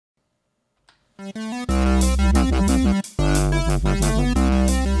Hey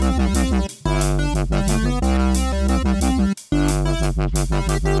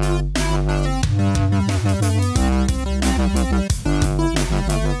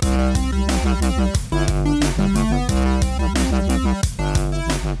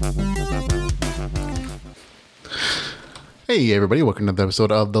everybody, welcome to another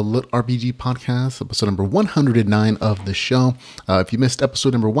episode of the LitRPG Podcast, episode number 109 of the show. If you missed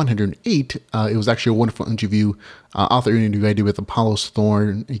episode number 108, it was actually a wonderful interview, author interview I did with Apollos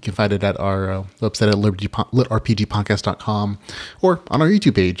Thorn. You can find it at our website at litrpgpodcast.com or on our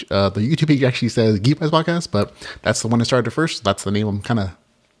YouTube page. The YouTube page actually says Geekwise Podcast, but that's the one I started first. That's the name I'm kind of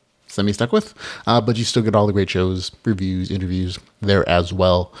semi-stuck with, but you still get all the great shows, reviews, interviews there as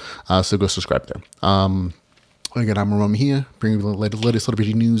well, so go subscribe there. Again, I'm Ramon Mejia, bringing you the latest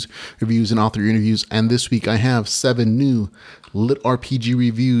LitRPG news, reviews, and author interviews. And this week I have 7 new LitRPG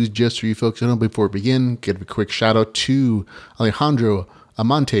reviews just for you folks. And before we begin, give a quick shout out to Alejandro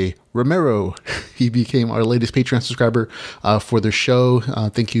Amante Romero. He became our latest Patreon subscriber for the show.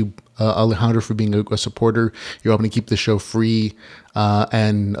 Thank you, Alejandro, for being a supporter. You're helping to keep the show free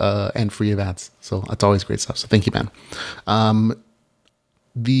and free of ads. So that's always great stuff. So thank you, man.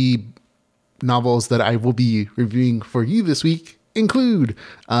 The novels that I will be reviewing for you this week include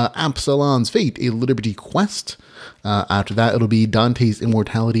Absalom's Fate, a LitRPG quest. After that, it'll be Dante's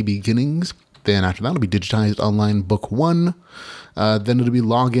Immortality Beginnings. Then after that, it'll be Digitized Online Book 1. Then it'll be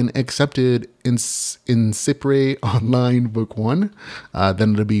Login Accepted Incipere Online Book 1.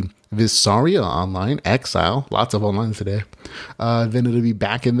 Then it'll be Visaria Online, Exile, lots of online today. Then it'll be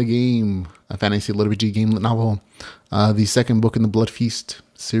Back in the Game, a fantasy LitRPG Gamelit novel. The second book in the Bloodfeast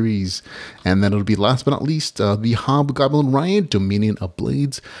series. And then it'll be, last but not least, the Hobgoblin Riot, Dominion of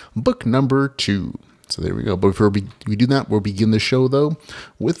Blades, book number 2. So there we go. But before we do that, we'll begin the show, though,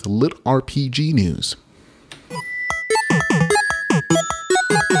 with LitRPG news.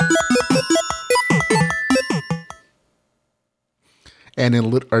 And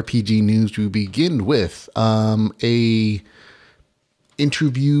in LitRPG news, we begin with a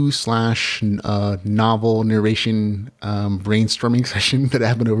interview / novel narration brainstorming session that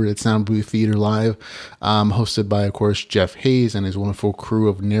happened over at Soundbooth Theater Live, hosted by, of course, Jeff Hayes and his wonderful crew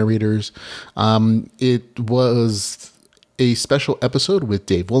of narrators. It was a special episode with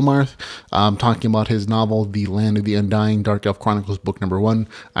Dave Wilmarth, talking about his novel, The Land of the Undying, Dark Elf Chronicles, book number 1.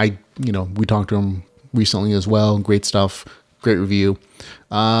 We talked to him recently as well. Great stuff. Great review.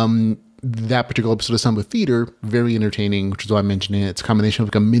 That particular episode of Soundbooth Theater, very entertaining, which is why I mentioned it. It's a combination of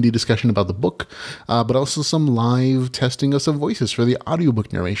like a mini discussion about the book, but also some live testing of some voices for the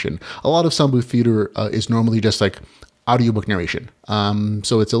audiobook narration. A lot of Soundbooth Theater is normally just like audiobook narration.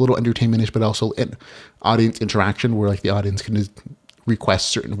 So it's a little entertainment-ish, but also an audience interaction where like the audience can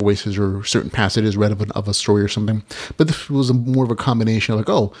request certain voices or certain passages read of a story or something. But this was more of a combination of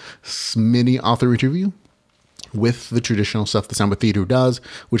like, mini author interview with the traditional stuff the Soundbooth Theater does,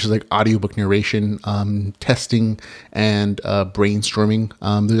 which is like audiobook narration, testing, and brainstorming.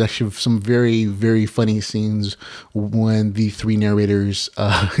 There's actually some very, very funny scenes when the 3 narrators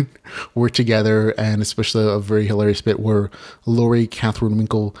were together, and especially a very hilarious bit where Laurie-Catherine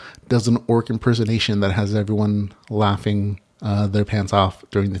Winkel does an orc impersonation that has everyone laughing their pants off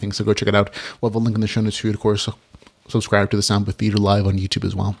during the thing. So go check it out. We'll have a link in the show notes for you, of course. Subscribe to the Soundbooth Theater Live on YouTube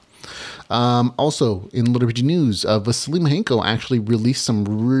as well. Also, in LitRPG news, Vasily Mahenko actually released some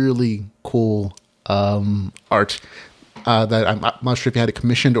really cool art that I'm not sure if he had it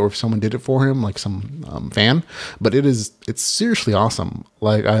commissioned or if someone did it for him, like some fan. But it's seriously awesome.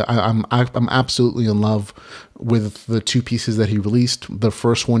 Like I'm absolutely in love with the 2 pieces that he released. The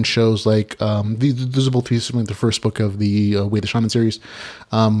first one shows like these are both pieces from the first book of the Way the Shaman series.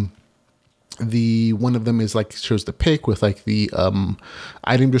 The one of them is like shows the pic with like the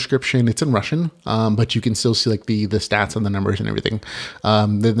item description. It's in Russian, but you can still see like the stats and the numbers and everything.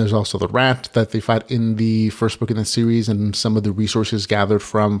 Then there's also the rat that they fought in the first book in the series and some of the resources gathered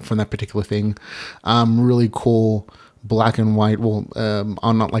from that particular thing. Really cool black and white,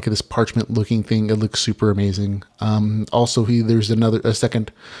 on not like this parchment looking thing. It looks super amazing. Also there's a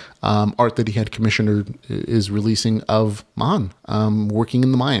second art that he had commissioned or is releasing of Mahan working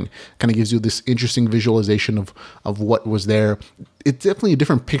in the mine. Kind of gives you this interesting visualization of what was there. It's definitely a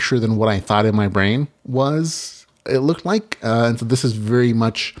different picture than what I thought in my brain it looked like, and so this is very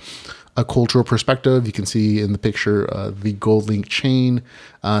much a cultural perspective. You can see in the picture the gold link chain,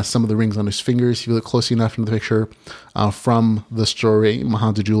 some of the rings on his fingers if you look closely enough in the picture, from the story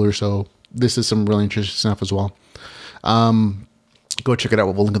Mahan's a Jeweler. So this is some really interesting stuff as well. Go check it out.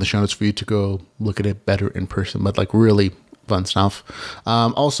 We'll link in the show notes for you to go look at it better in person, but like really fun stuff.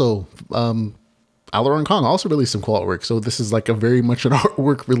 Also, Alaron Kong also released some cool artwork. So this is like a very much an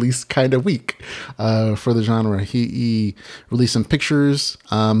artwork release kind of week for the genre. He released some pictures.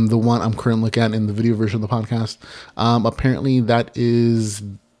 The one I'm currently looking at in the video version of the podcast. Apparently that is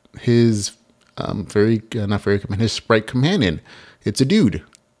his his sprite companion. It's a dude.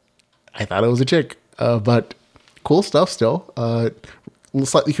 I thought it was a chick, but cool stuff still.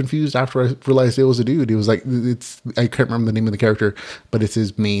 Slightly confused after I realized it was a dude. It was like, I can't remember the name of the character, but it's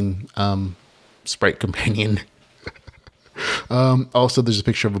his main sprite companion. Also, there's a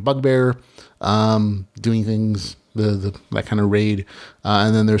picture of a bugbear doing things, that kind of raid.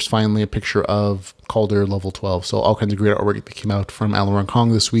 And then there's finally a picture of Calder level 12. So all kinds of great artwork that came out from Alaron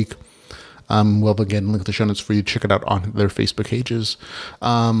Kong this week. We'll again link the show notes for you to check it out on their Facebook pages.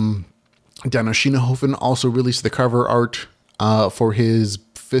 Dano Schienehofen also released the cover art for his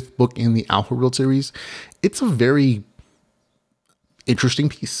 5th book in the Alpha World series. It's a very interesting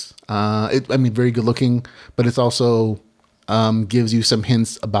piece. Very good looking, but it's also gives you some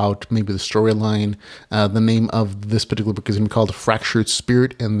hints about maybe the storyline. The name of this particular book is going to be called Fractured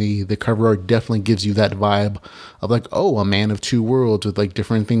Spirit, and the cover art definitely gives you that vibe of like, oh, a man of two worlds with like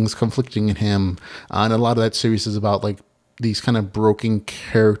different things conflicting in him. And a lot of that series is about like these kind of broken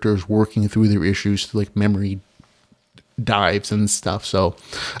characters working through their issues through like memory dives and stuff. So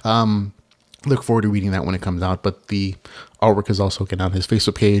look forward to reading that when it comes out, but the artwork is also getting on his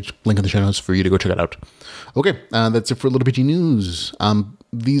Facebook page. Link in the show notes for you to go check it out. Okay, that's it for LitRPG news.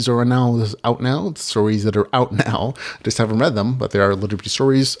 These are now out now. It's stories that are out now. I just haven't read them, but they are LitRPG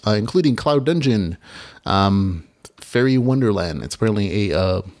stories, including Cloud Dungeon, Fairy Wonderland. It's apparently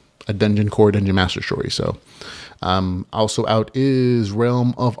a dungeon core dungeon master story. So also out is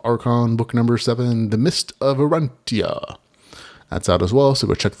Realm of Archon, book number 7, The Mist of Arantia. That's out as well, so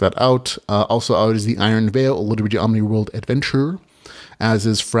go check that out. Also out is the Iron Veil, a LitRPG Omni-World adventure, as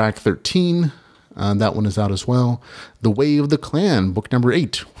is Frag 13. That one is out as well. The Way of the Clan, book number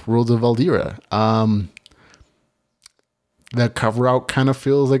 8, Worlds of Valdira. That cover out kind of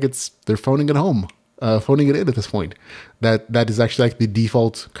feels like they're phoning it in at this point. That is actually like the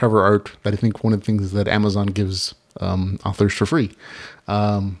default cover art that I think one of the things that Amazon gives authors for free.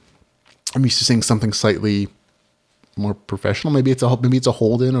 I'm used to seeing something slightly more professional. Maybe it's a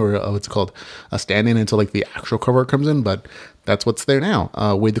hold-in, or what's it called, a stand-in until like the actual cover art comes in, but that's what's there now.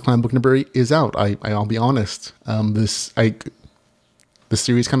 Way the Clan book number 8 is out. I'll be honest. This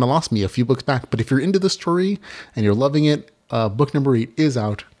series kind of lost me a few books back, but if you're into the story and you're loving it, book number 8 is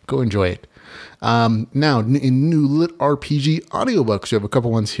out. Go enjoy it. Now, in new LitRPG audiobooks, we have a couple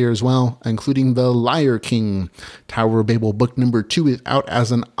ones here as well, including The Liar King. Tower of Babel book number 2 is out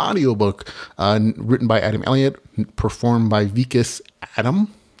as an audiobook, written by Adam Elliott, performed by Vikas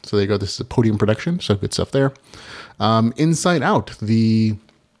Adam. So there you go. This is a Podium production, so good stuff there. Inside Out, we'll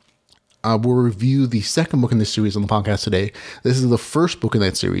review the second book in this series on the podcast today. This is the first book in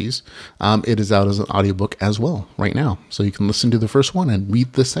that series. It is out as an audiobook as well right now. So you can listen to the first one and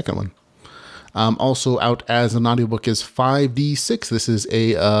read the second one. Also out as an audiobook is 5D6. This is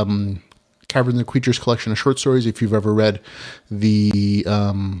a Caverns and Creatures collection of short stories. If you've ever read the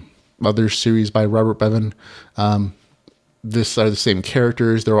other series by Robert Bevan, this are the same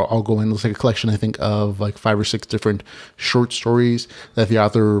characters. They're all going, looks like a collection, I think, of like 5 or 6 different short stories that the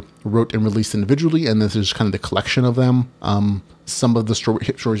author wrote and released individually, and this is kind of the collection of them. Some of the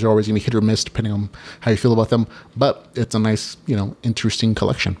stories are always going to be hit or miss depending on how you feel about them, but it's a nice, interesting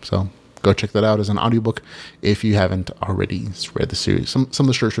collection. So go check that out as an audiobook if you haven't already read the series. Some of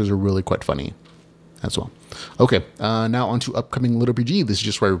the short stories are really quite funny as well. Okay, now on to upcoming LitRPG. This is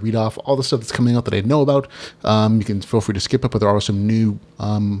just where I read off all the stuff that's coming out that I know about. You can feel free to skip it, but there are some new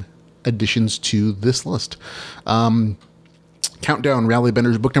additions to this list. Countdown Rally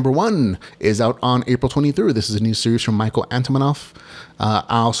Benders book number 1 is out on April 23rd. This is a new series from Michael Antonoff.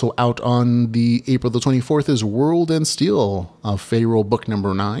 Also out on the April the 24th is World and Steel, Pharaoh book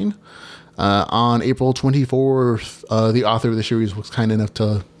number 9. On April 24th, the author of the series was kind enough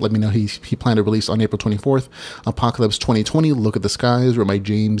to let me know he planned to release on April 24th, Apocalypse 2020, Look at the Skies, written by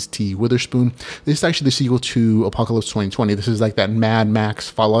James T. Witherspoon. This is actually the sequel to Apocalypse 2020. This is like that Mad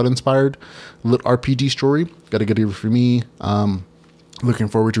Max Fallout-inspired lit RPG story. Got a good ear for me. Looking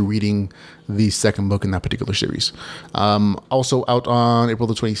forward to reading the second book in that particular series. Also out on April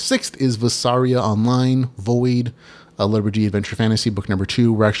the 26th is Visaria Online, Void, a LitRPG Adventure Fantasy, book number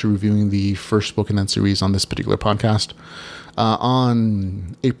 2. We're actually reviewing the first book in that series on this particular podcast.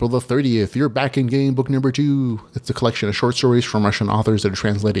 On April the 30th, You're Back in Game, book number 2. It's a collection of short stories from Russian authors that are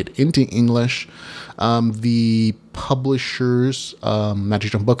translated into English. The publishers,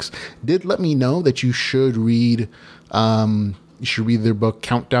 Magic Jump Books, did let me know that you should read You should read their book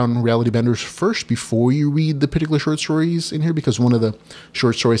Countdown Reality Benders first before you read the particular short stories in here, because one of the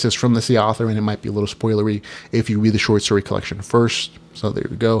short stories is from the author and it might be a little spoilery if you read the short story collection first. So there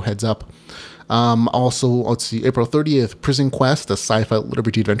we go, heads up. Also, let's see, April 30th, Prison Quest, a sci-fi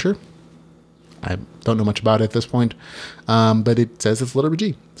LitRPG adventure. I don't know much about it at this point, but it says it's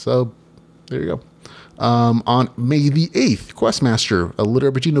LitRPG. So there you go. On May the 8th, Questmaster, a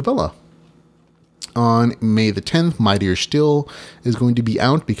LitRPG novella. On May the 10th, Mightier Still is going to be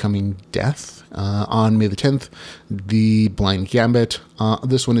out, Becoming Death. On May the 10th, The Blind Gambit.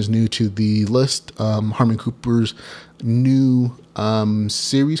 This one is new to the list. Harmon Cooper's new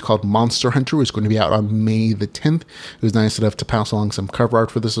series called Monster Hunter is going to be out on May the 10th. It was nice enough to pass along some cover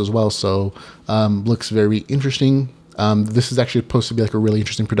art for this as well, so looks very interesting. This is actually supposed to be like a really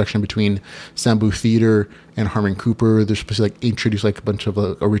interesting production between Soundbooth Theater and Harmon Cooper. They're supposed to like introduce like a bunch of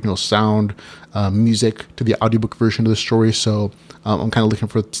original sound, music to the audiobook version of the story. So I'm kind of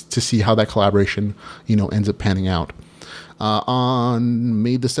looking to see how that collaboration, ends up panning out. On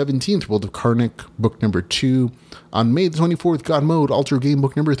May the 17th, World of Karnak, book number 2. On May the 24th, God Mode, Alter Game,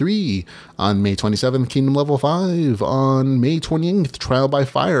 book number 3. On May 27th, Kingdom Level 5. On May 28th, Trial by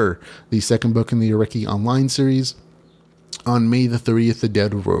Fire, the second book in the Ireki Online series. On May the 30th, The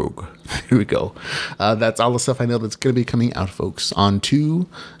Dead Rogue. Here we go. That's all the stuff I know that's going to be coming out, folks. On to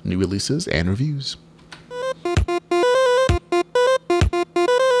new releases and reviews.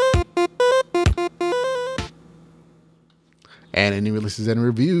 And in new releases and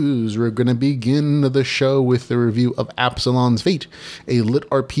reviews, we're going to begin the show with the review of Absalom's Fate, a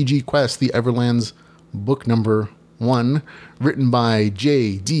LitRPG quest, the Everlands book number 1, written by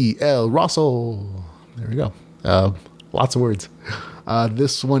J.D.L. Russell. There we go. Lots of words.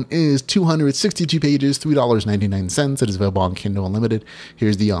 This one is 262 pages, $3.99. It is available on Kindle Unlimited.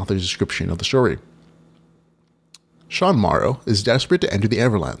 Here's the author's description of the story. Sean Morrow is desperate to enter the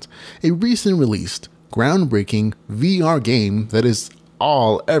Everlands, a recently released, groundbreaking VR game that is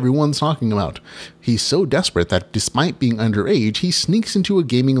all everyone's talking about. He's so desperate that despite being underage, he sneaks into a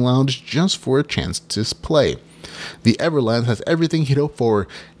gaming lounge just for a chance to play. The Everlands has everything he'd hoped for: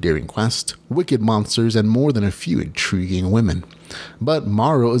 daring quests, wicked monsters, and more than a few intriguing women. But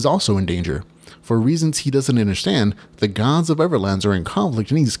Morrow is also in danger. For reasons he doesn't understand, the gods of Everlands are in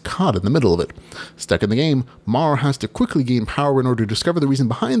conflict and he's caught in the middle of it. Stuck in the game, Morrow has to quickly gain power in order to discover the reason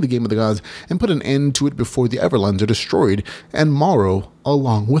behind the game of the gods and put an end to it before the Everlands are destroyed, and Morrow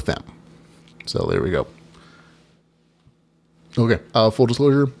along with them. So there we go. Okay, full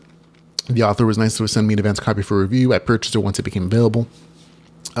disclosure. The author was nice to send me an advance copy for review. I purchased it once it became available.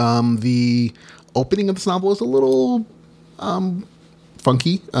 The opening of this novel is a little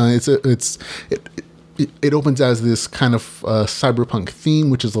funky. It opens as this kind of cyberpunk theme,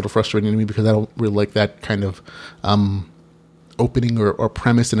 which is a little frustrating to me because I don't really like that kind of opening or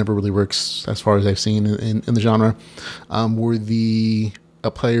premise. It never really works as far as I've seen in the genre, where a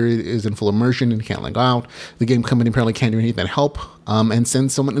player is in full immersion and can't let go out. The game company apparently can't do anything but help and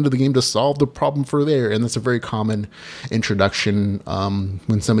send someone into the game to solve the problem for there. And that's a very common introduction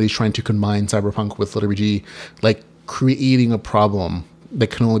when somebody's trying to combine cyberpunk with LitRPG, like creating a problem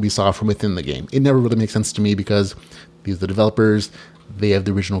that can only be solved from within the game. It never really makes sense to me because these are the developers. They have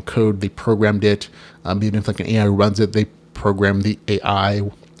the original code. They programmed it. Even if like an AI runs it, they program the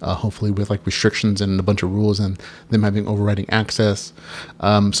AI hopefully with like restrictions and a bunch of rules and them having overriding access.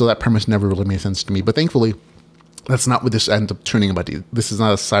 So that premise never really made sense to me. But thankfully, that's not what this ends up turning about. This is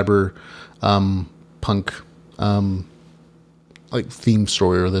not a cyber punk like theme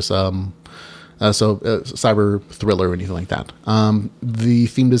story or this cyber thriller or anything like that. The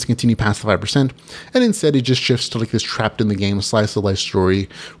theme doesn't continue past the 5%, and instead it just shifts to like this trapped in the game slice of life story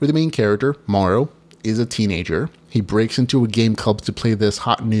where the main character, Morrow, is a teenager. He breaks into a game club to play this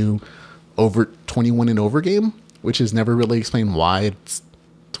hot new over 21 and over game, which is never really explained why it's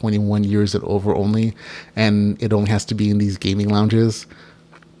 21 years and over only, and it only has to be in these gaming lounges.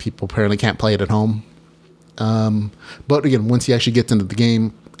 People apparently can't play it at home. But again, once he actually gets into the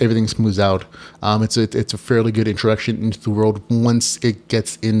game, everything smooths out. It's a fairly good introduction into the world once it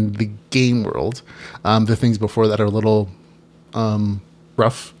gets in the game world. The things before that are a little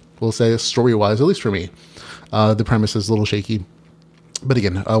rough, we'll say, story-wise, at least for me. The premise is a little shaky. But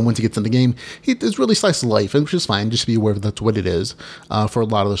again, once he gets in the game, it's really slice of life, which is fine. Just be aware that's what it is for a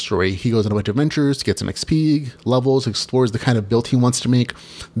lot of the story. He goes on a bunch of adventures, gets some XP, levels, explores the kind of build he wants to make.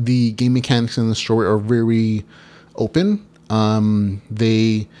 The game mechanics in the story are very open.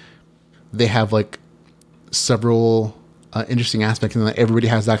 They have like several interesting aspects in that everybody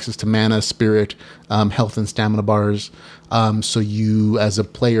has access to mana, spirit, health, and stamina bars. So you, as a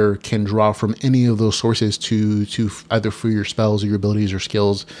player, can draw from any of those sources to either for your spells or your abilities or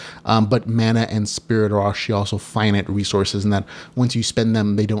skills. But mana and spirit are actually also finite resources, and that once you spend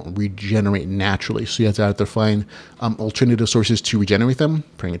them, they don't regenerate naturally. So you have to either find alternative sources to regenerate them,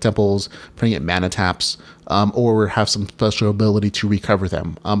 praying at temples, praying at mana taps, or have some special ability to recover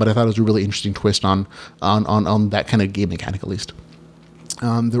them. But I thought it was a really interesting twist on that kind of game mechanic, at least.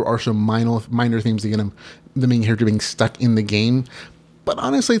 There are some minor themes, again, the main character being stuck in the game. But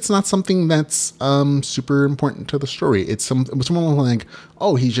honestly, it's not something that's super important to the story. It's someone like,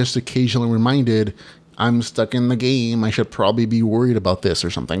 oh, he's just occasionally reminded, I'm stuck in the game, I should probably be worried about this or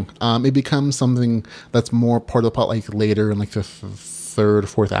something. It becomes something that's more part of the plot, like later in like the third or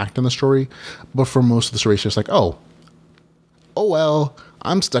fourth act in the story. But for most of the story, it's just like, oh well,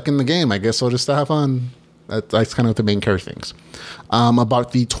 I'm stuck in the game, I guess I'll just have fun. That's kind of what the main character thinks.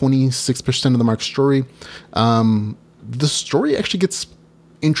 About the 26% of the Mark story, the story actually gets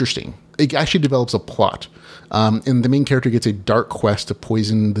interesting. It actually develops a plot. And the main character gets a dark quest to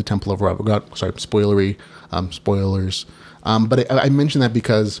poison the Temple of Rabbagot. Sorry, spoilers. But I mentioned that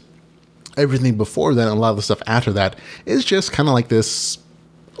because everything before that and a lot of the stuff after that is just kind of like this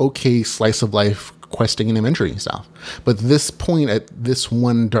okay slice of life questing and adventuring stuff. But this point at this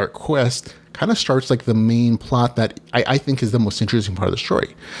one dark quest kind of starts like the main plot that I think is the most interesting part of the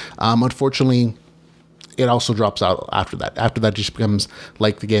story. Unfortunately, it also drops out after that. After that, just becomes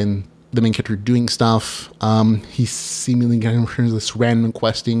like, again, the main character doing stuff. He's seemingly getting this random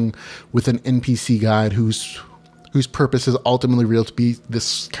questing with an NPC guide whose purpose is ultimately real to be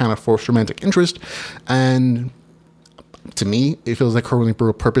this kind of forced romantic interest. And to me, it feels like her only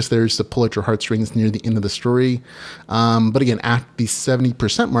real purpose there is to pull at your heartstrings near the end of the story. But again, at the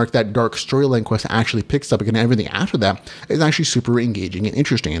 70% mark, that dark storyline quest actually picks up again. Everything after that is actually super engaging and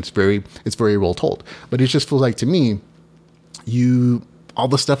interesting. It's very well told. But it just feels like, to me, all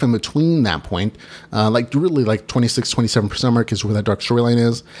the stuff in between that point, like really like 26-27% mark is where that dark storyline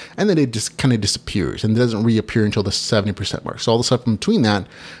is, and then it just kind of disappears and doesn't reappear until the 70% mark. So all the stuff in between that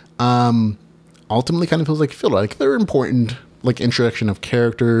ultimately kind of feels like they're important, like introduction of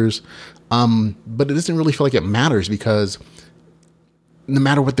characters, but it doesn't really feel like it matters, because no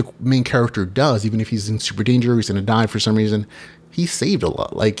matter what the main character does, even if he's in super danger, he's gonna die for some reason, he saved a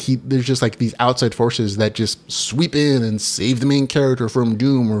lot. Like there's just like these outside forces that just sweep in and save the main character from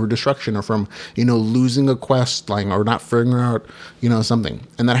doom or destruction, or from, losing a quest line or not figuring out, something.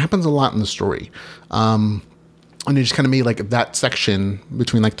 And that happens a lot in the story. And it just kind of made like that section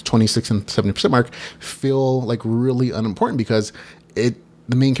between like the 26 and 70% mark feel like really unimportant, because the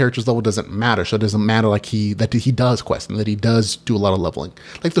main character's level doesn't matter. So it doesn't matter that he does quest and that he does do a lot of leveling.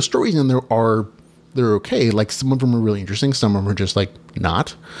 Like the stories in there they're okay. Like some of them are really interesting. Some of them are just like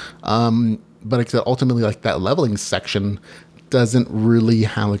not. But like ultimately, like that leveling section doesn't really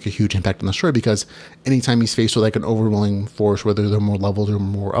have like a huge impact on the story, because anytime he's faced with like an overwhelming force, whether they're more levels or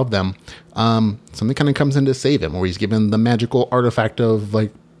more of them, something kind of comes in to save him, or he's given the magical artifact of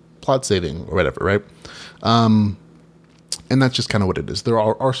like plot saving or whatever, right? And that's just kind of what it is. There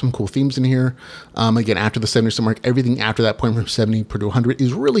are some cool themes in here. Again, after the 70% mark, everything after that point from 70 per to 100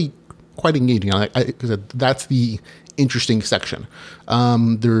 is really quite engaging. That's the interesting section.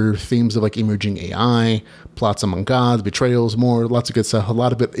 There are themes of like emerging AI, plots among gods, betrayals, lots of good stuff. A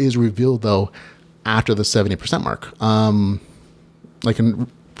lot of it is revealed though after the 70% mark.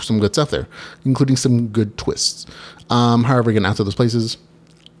 Some good stuff there, including some good twists. However, again, after those places,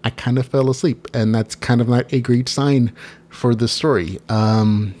 I kind of fell asleep, and that's kind of not a great sign for the story.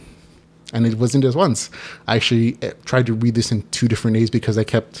 And it wasn't just once. I actually tried to read this in 2 different days because I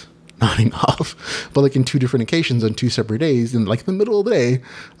kept nodding off, but like in 2 different occasions on 2 separate days, and like in the middle of the day,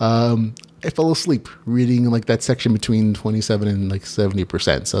 I fell asleep reading like that section between 27 and like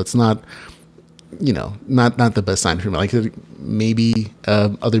 70%. So it's not, not the best sign for me. Like maybe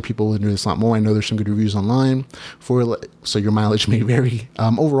other people enjoy this a lot more. I know there's some good reviews online so your mileage may vary.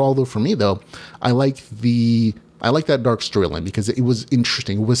 Overall though, for me though, I like that dark storyline because it was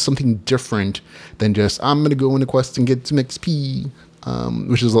interesting. It was something different than just, I'm going to go into quest and get some XP.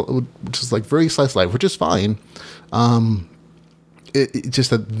 Which is like very slice of life, which is fine. It's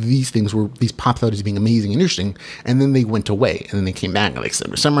just that these popped out as being amazing and interesting, and then they went away, and then they came back at like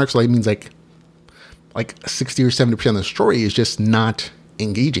 70% marks. So that means like 60 or 70% of the story is just not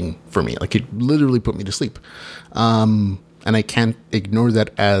engaging for me. Like it literally put me to sleep, and I can't ignore that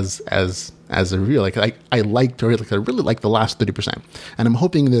as a review. Like I really like the last 30%, and I'm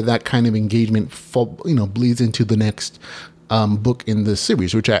hoping that kind of engagement bleeds into the next book in the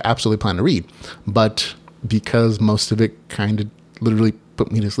series, which I absolutely plan to read. But because most of it kind of literally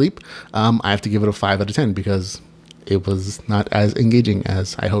put me to sleep, I have to give it a 5 out of 10 because it was not as engaging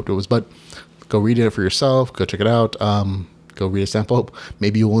as I hoped it was. But go read it for yourself. Go check it out. Go read a sample.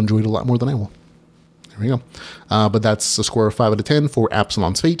 Maybe you will enjoy it a lot more than I will. There we go. But that's a score of 5 out of 10 for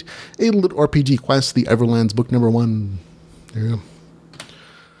Absalom's Fate, a LitRPG quest, the Everlands book number 1. There you go.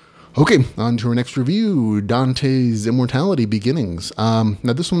 Okay, on to our next review, Dante's Immortality Beginnings. Now,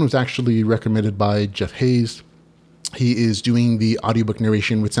 this one was actually recommended by Jeff Hayes. He is doing the audiobook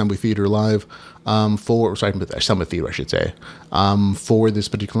narration with Soundbooth Theater live Soundbooth Theater, I should say, for this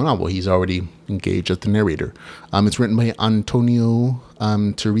particular novel. He's already engaged as the narrator. It's written by Antonio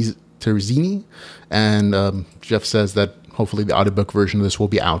Terezini, and Jeff says that hopefully the audiobook version of this will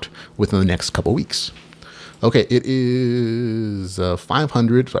be out within the next couple weeks. Okay, it is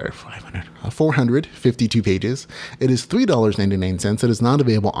 452 pages. It is $3.99. It is not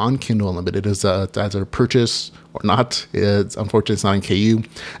available on Kindle Unlimited. It is as a purchase or not. Unfortunately, it's not in KU,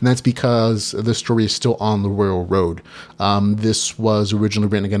 and that's because the story is still on the Royal Road. This was originally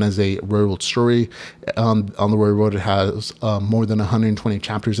written again as a railroad story. On the Royal Road, it has more than 120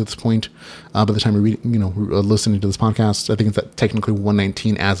 chapters at this point. By the time we're listening to this podcast, I think it's at technically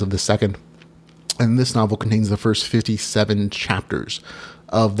 119 as of the second. And this novel contains the first 57 chapters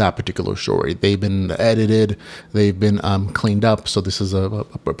of that particular story. They've been edited, they've been cleaned up, so this is a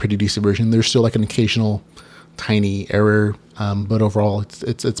pretty decent version. There's still like an occasional tiny error, but overall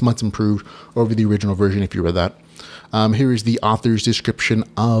it's much improved over the original version if you read that. Here is the author's description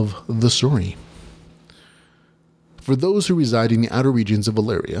of the story. For those who reside in the outer regions of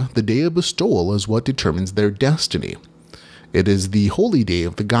Valeria, the day of bestowal is what determines their destiny. It is the holy day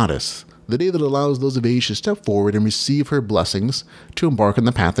of the goddess, the day that allows those of age to step forward and receive her blessings, to embark on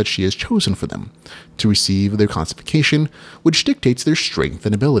the path that she has chosen for them, to receive their classification, which dictates their strength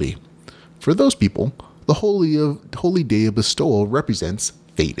and ability. For those people, the holy day of bestowal represents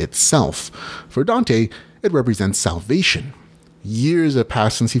fate itself. For Dante, it represents salvation. Years have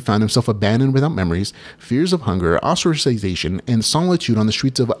passed since he found himself abandoned without memories, fears of hunger, ostracization, and solitude on the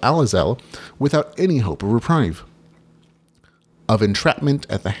streets of Exile without any hope of reprieve. Of entrapment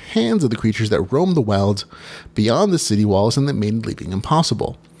at the hands of the creatures that roam the wilds beyond the city walls and that made living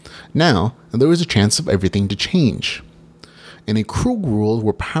impossible. Now, there was a chance of everything to change. In a cruel world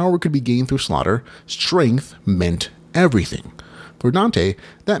where power could be gained through slaughter, strength meant everything. For Dante,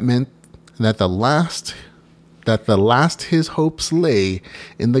 that meant that the last his hopes lay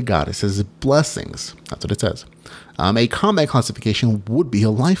in the goddess's blessings. That's what it says. A combat classification would be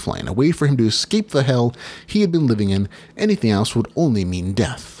a lifeline, a way for him to escape the hell he had been living in. Anything else would only mean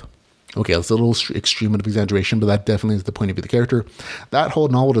death. Okay, it's a little extreme of exaggeration, but that definitely is the point of view of the character. That whole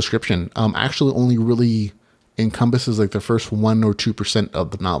novel description actually only really encompasses like the first 1 or 2% of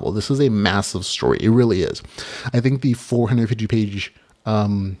the novel. This is a massive story. It really is. I think the 450-page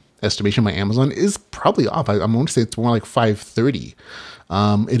estimation by Amazon is probably off. I'm going to say it's more like 530.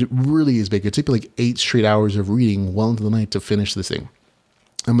 It really is big. It took like 8 straight hours of reading well into the night to finish this thing.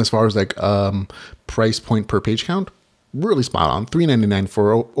 As far as like price point per page count, really spot on. $3.99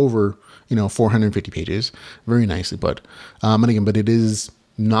 for over 450 pages. Very nicely put. And again, but it is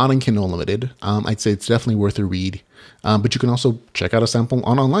not in Kindle Unlimited. I'd say it's definitely worth a read. But you can also check out a sample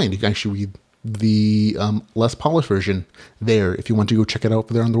online. You can actually read the less polished version there if you want to go check it out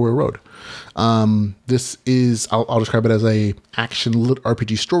there on the Royal Road. This is, I'll describe it as a action lit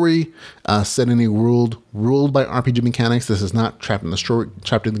RPG story set in a world ruled by RPG mechanics. This is not trapped in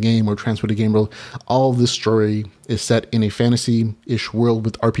the game or transferred to game world. All of this story is set in a fantasy-ish world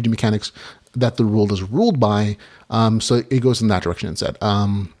with RPG mechanics that the world is ruled by. So it goes in that direction instead.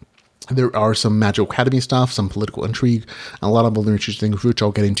 There are some Magical Academy stuff, some political intrigue, and a lot of other interesting things, which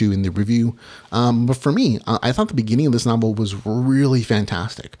I'll get into in the review. But for me, I thought the beginning of this novel was really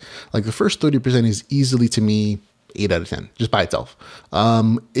fantastic. Like the first 30% is easily, to me, 8 out of 10, just by itself.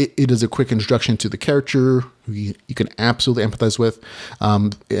 It is a quick introduction to the character who you can absolutely empathize with.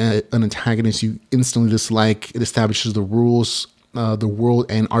 An antagonist you instantly dislike. It establishes the rules, the world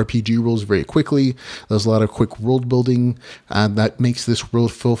and RPG rules very quickly. There's a lot of quick world building that makes this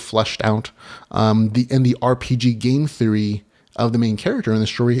world feel fleshed out. The RPG game theory of the main character in the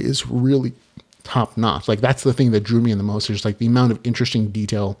story is really top notch. Like that's the thing that drew me in the most. There's like the amount of interesting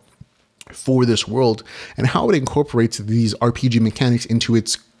detail for this world and how it incorporates these RPG mechanics into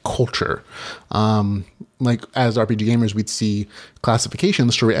its culture. Like as RPG gamers, we'd see classification in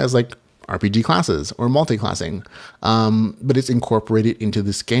the story as like RPG classes or multi-classing, but it's incorporated into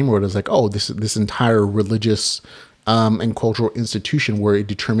this game world as like, oh, this entire religious and cultural institution where it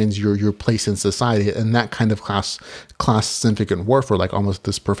determines your place in society, and that kind of class significant warfare, like almost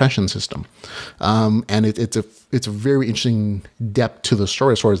this profession system. And it's a very interesting depth to the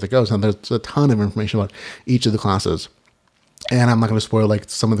story as far as it goes, and there's a ton of information about each of the classes. And I'm not going to spoil like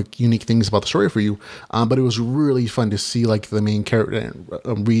some of the unique things about the story for you, but it was really fun to see like the main character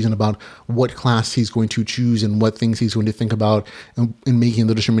reason about what class he's going to choose and what things he's going to think about in making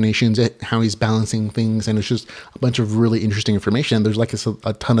the determinations, how he's balancing things, and it's just a bunch of really interesting information. There's like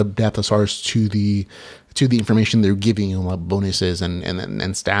a ton of depth as far as to the information they're giving you, like bonuses and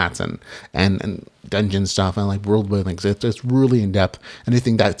stats and dungeon stuff and like world building. It's really in depth, and I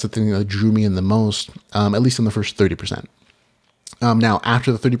think that's the thing that drew me in the most, at least in the first 30%. Now,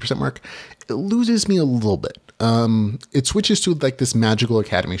 after the 30% mark, it loses me a little bit. It switches to like this magical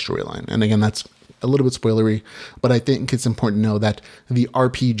academy storyline. And again, that's a little bit spoilery, but I think it's important to know that the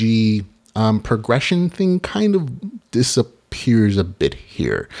RPG progression thing kind of disappears a bit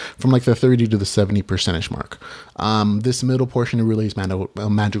here from like the 30 to the 70% mark. This middle portion really is a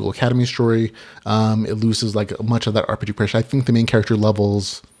magical academy story. It loses like much of that RPG pressure. I think the main character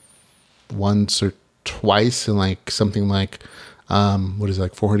levels once or twice in like something like, what is it,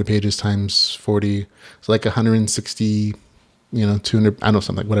 like 400 pages times 40? It's like 160, 200, I don't know,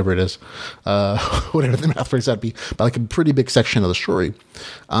 something, whatever it is, whatever the math works out to be, but like a pretty big section of the story.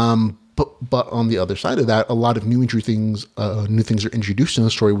 But on the other side of that, a lot of new things are introduced in the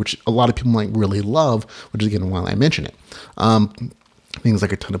story, which a lot of people might really love, which is again why I mention it. Things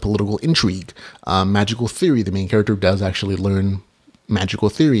like a ton of political intrigue, magical theory. The main character does actually learn magical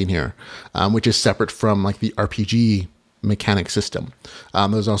theory in here, which is separate from like the RPG mechanic system.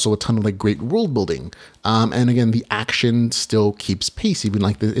 There's also a ton of like great world building, and again, the action still keeps pace even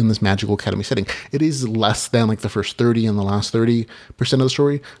like in this magical academy setting. It is less than like the first 30 and the last 30% of the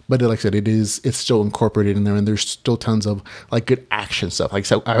story, but like I said, it's still incorporated in there, and there's still tons of like good action stuff. Like,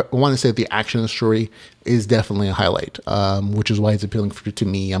 so I want to say that the action of the story is definitely a highlight, which is why it's appealing to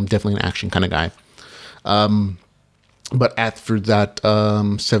me. I'm definitely an action kind of guy. But after that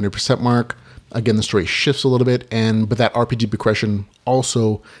 70% mark, again, the story shifts a little bit, but that RPG progression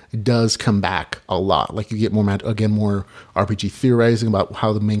also does come back a lot. Like you get more RPG theorizing about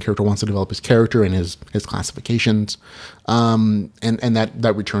how the main character wants to develop his character and his classifications, and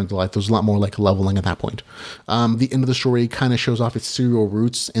that returns to life. There's a lot more like leveling at that point. The end of the story kind of shows off its serial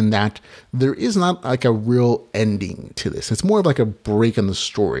roots in that there is not like a real ending to this. It's more of like a break in the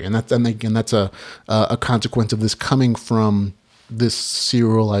story, and that's a consequence of this coming from this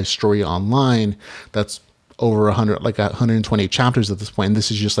serialized story online that's over 120 chapters at this point. And this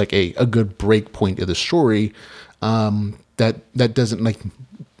is just like a good break point of the story, that doesn't like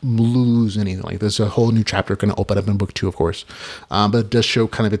lose anything. Like there's a whole new chapter going to open up in book 2, of course. But it does show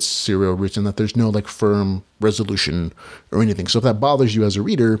kind of its serial roots, and that there's no like firm resolution or anything. So if that bothers you as a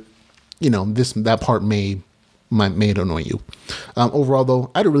reader, that part may annoy you. Overall, though,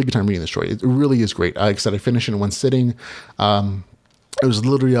 I had a really good time reading this story. It really is great. Like I said, I finished it in one sitting. I was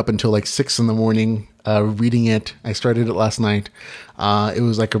literally up until like 6 a.m. Reading it. I started it last night. It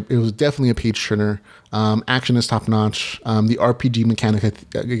was definitely a page turner. Action is top notch. The RPG mechanic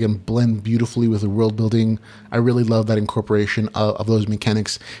again blend beautifully with the world building. I really love that incorporation of those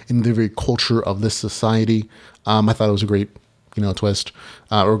mechanics in the very culture of this society. I thought it was a great twist,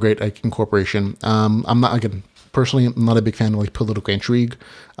 or great like incorporation. Personally, I'm not a big fan of like political intrigue.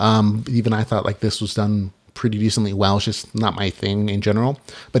 Even I thought like this was done pretty decently well. It's just not my thing in general.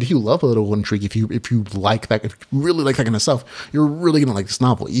 But if you love political intrigue, if you like that, if you really like that kind of stuff, you're really gonna like this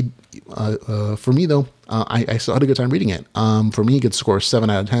novel. For me though, I still had a good time reading it. For me, it gets score 7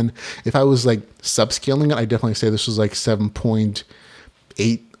 out of 10. If I was like subscaling it, I definitely say this was like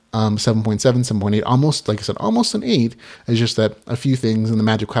 7.8. 7.7, 7.8, almost, like I said, almost an 8. It's just that a few things in the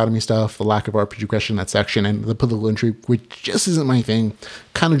Magic Academy stuff, the lack of RPG progression in that section, and the political intrigue, which just isn't my thing,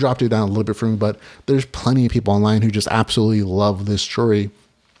 kind of dropped it down a little bit for me. But there's plenty of people online who just absolutely love this story.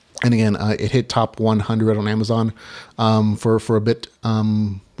 And again, it hit top 100 on Amazon for a bit,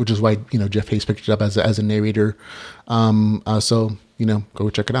 which is why Jeff Hayes picked it up as a narrator. So go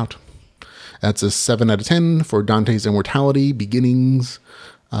check it out. That's a 7 out of 10 for Dante's Immortality Beginnings.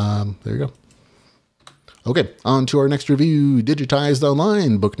 There you go. Okay, on to our next review, Digitized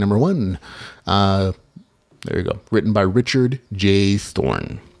Online, book number 1. There you go. Written by Richard J.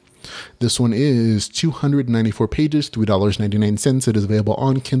 Thorne. This one is 294 pages, $3.99. It is available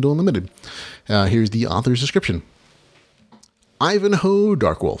on Kindle Unlimited. Here's the author's description. Ivanhoe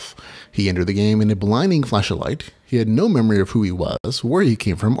Darkwolf. He entered the game in a blinding flash of light. He had no memory of who he was, where he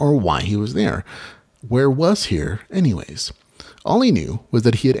came from, or why he was there. Where was here, anyways? All he knew was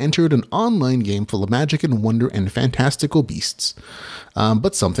that he had entered an online game full of magic and wonder and fantastical beasts.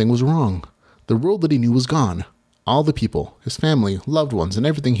 But something was wrong. The world that he knew was gone. All the people, his family, loved ones, and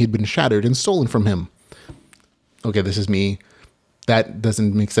everything had been shattered and stolen from him. Okay, this is me. That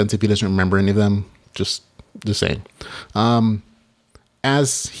doesn't make sense if he doesn't remember any of them. Just saying. And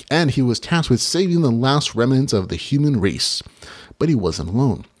he was tasked with saving the last remnants of the human race. But he wasn't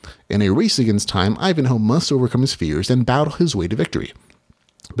alone. In a race against time, Ivanhoe must overcome his fears and battle his way to victory.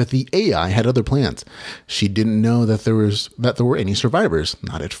 But the AI had other plans. She didn't know that there were any survivors,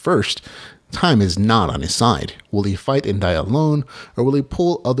 not at first. Time is not on his side. Will he fight and die alone, or will he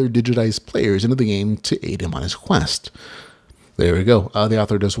pull other digitized players into the game to aid him on his quest? There we go. The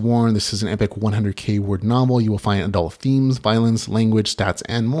author does warn, this is an epic 100k word novel. You will find adult themes, violence, language, stats,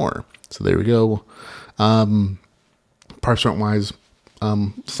 and more. So there we go. Parts aren't wise.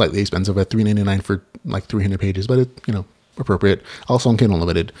 Slightly expensive at $3.99 for like 300 pages, but appropriate. Also on Kindle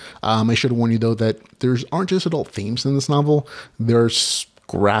Unlimited. I should warn you though that aren't just adult themes in this novel. There's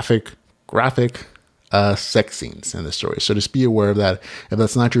graphic sex scenes in the story. So just be aware of that. If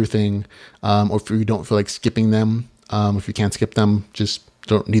that's not your thing, or if you don't feel like skipping them, if you can't skip them, just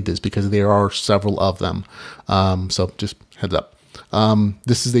don't need this because there are several of them. So just heads up.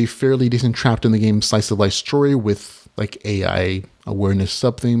 This is a fairly decent trapped in the game slice of life story with like AI awareness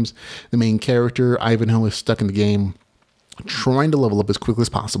sub-themes. The main character, Ivanhoe, is stuck in the game trying to level up as quickly as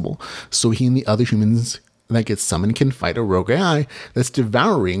possible so he and the other humans that get summoned can fight a rogue AI that's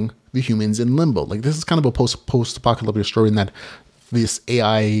devouring the humans in limbo. Like this is kind of a post-apocalyptic story in that this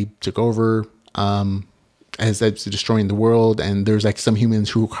AI took over as it's destroying the world, and there's like some humans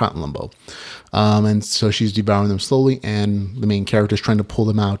who are caught in limbo. And so she's devouring them slowly, and the main character is trying to pull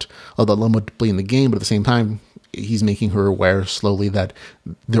them out of the limbo to play in the game, but at the same time, he's making her aware slowly that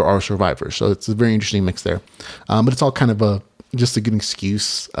there are survivors. So it's a very interesting mix there. But it's all kind of just a good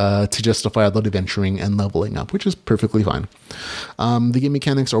excuse to justify a lot of adventuring and leveling up, which is perfectly fine. The game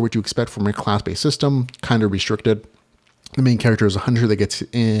mechanics are what you expect from a class-based system, kind of restricted. The main character is a hunter that gets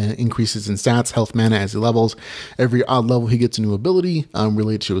increases in stats, health, mana as he levels. Every odd level, he gets a new ability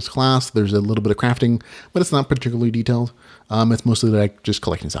related to his class. There's a little bit of crafting, but it's not particularly detailed. It's mostly like just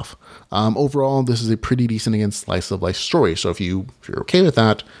collecting stuff. Overall, this is a pretty decent against slice of life story. So if you're okay with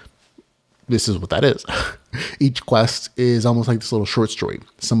that, this is what that is. Each quest is almost like this little short story.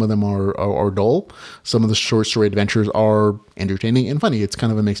 Some of them are dull. Some of the short story adventures are entertaining and funny. It's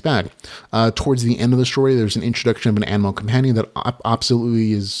kind of a mixed bag. Towards the end of the story, there's an introduction of an animal companion that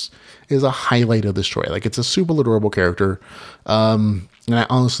absolutely is a highlight of the story. Like it's a super adorable character. And I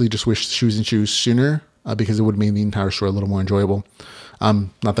honestly just wish she was introduced sooner because it would have made the entire story a little more enjoyable.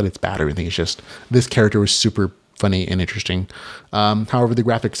 Not that it's bad or anything. It's just this character was super funny and interesting. However, the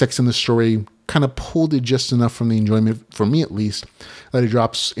graphic sex in the story kind of pulled it just enough from the enjoyment, for me at least, that it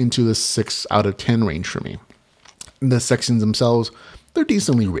drops into the 6 out of 10 range for me. The sections themselves, they're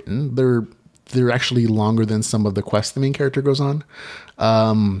decently written. They're actually longer than some of the quests the main character goes on.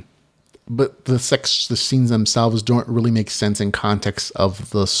 But the scenes themselves don't really make sense in context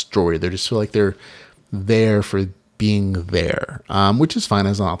of the story. They just feel like they're there for being there, which is fine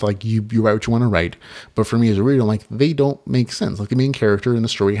as an author. Like you write what you want to write, but for me as a reader, like they don't make sense. Like the main character in the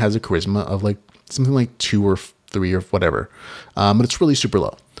story has a charisma of like something like 2 or 3 or whatever, but it's really super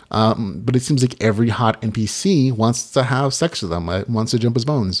low. But it seems like every hot NPC wants to have sex with them, wants to jump his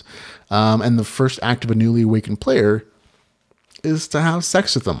bones, and the first act of a newly awakened player is to have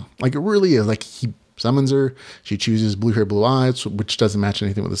sex with them. Like it really is. Like he summons her, she chooses blue hair, blue eyes, which doesn't match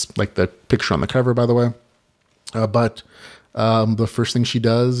anything with this, like the picture on the cover, by the way. But the first thing she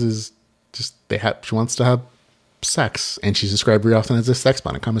does is just she wants to have sex, and she's described very often as a sex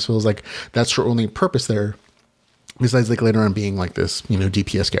bot. It kind of feels like that's her only purpose there, besides like later on being like this,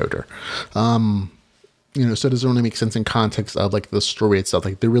 DPS character. So it doesn't really make sense in context of like the story itself.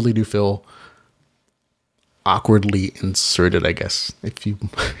 Like they really do feel awkwardly inserted, I guess, if you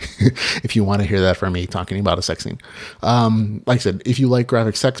want to hear that from me talking about a sex scene. Like I said, if you like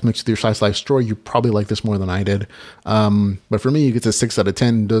graphic sex mixed with your slice life story, you probably like this more than I did. But for me, it gets a 6 out of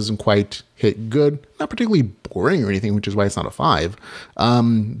 10. Doesn't quite hit good. Not particularly boring or anything, which is why it's not a 5.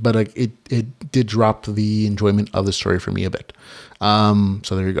 But it did drop the enjoyment of the story for me a bit. So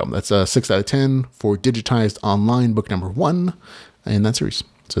there you go. That's a 6 out of 10 for Digitized Online, book number 1 in that series.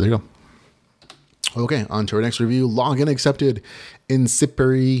 So there you go. Okay, on to our next review. Login accepted.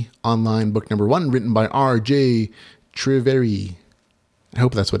 Incipere Online, book number 1, written by R.J. Triveri. I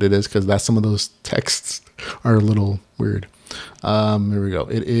hope that's what it is, because some of those texts are a little weird. Here we go.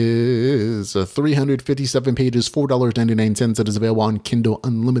 It is 357 pages, $4.99. It is available on Kindle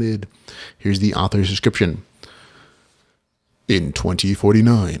Unlimited. Here's the author's description. In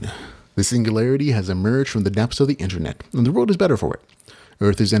 2049, the singularity has emerged from the depths of the internet, and the world is better for it.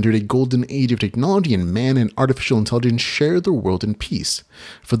 Earth has entered a golden age of technology, and man and artificial intelligence share the world in peace.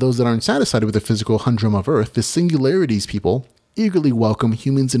 For those that aren't satisfied with the physical humdrum of Earth, the singularity's people eagerly welcome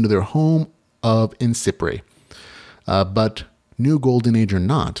humans into their home of Incipere. But new golden age or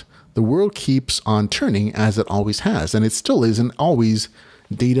not, the world keeps on turning as it always has, and it still isn't always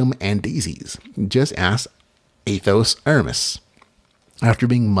datum and daisies. Just ask Athos Aramis. After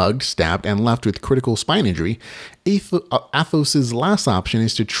being mugged, stabbed, and left with critical spine injury, Athos's last option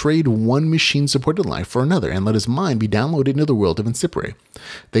is to trade one machine-supported life for another and let his mind be downloaded into the world of Incipere.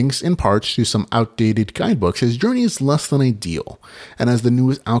 Thanks in part to some outdated guidebooks, his journey is less than ideal, and as the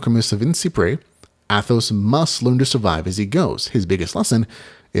newest alchemist of Incipere, Athos must learn to survive as he goes. His biggest lesson,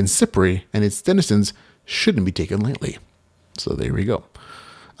 Incipere and its denizens shouldn't be taken lightly. So there we go.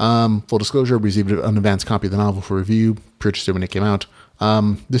 Full disclosure, I received an advanced copy of the novel for review, purchased it when it came out.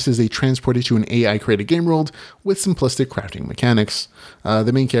 This is a transported to an AI-created game world with simplistic crafting mechanics.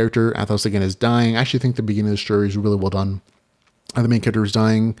 The main character, Athos, again, is dying. I actually think the beginning of the story is really well done. The main character is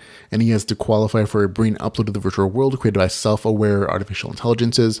dying, and he has to qualify for a brain upload to the virtual world created by self-aware artificial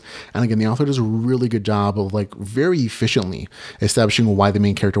intelligences. And again, the author does a really good job of very efficiently establishing why the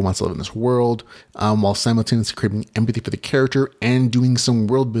main character wants to live in this world, while simultaneously creating empathy for the character and doing some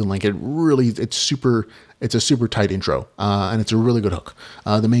world building. It's a super tight intro, and it's a really good hook.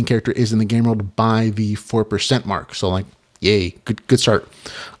 The main character is in the game world by the 4% mark, so yay, good start.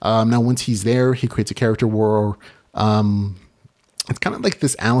 Now once he's there, he creates a character where it's kind of like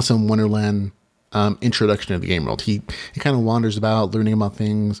this Alice in Wonderland introduction to the game world. He kind of wanders about, learning about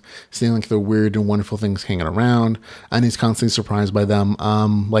things, seeing the weird and wonderful things hanging around, and he's constantly surprised by them,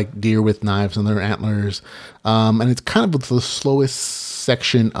 like deer with knives on their antlers. And it's kind of the slowest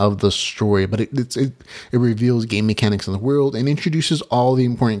section of the story, but it reveals game mechanics in the world and introduces all the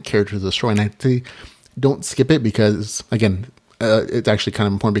important characters of the story. And I say don't skip it because, again, it's actually kind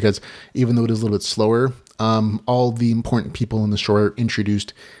of important because even though it is a little bit slower, all the important people in the story are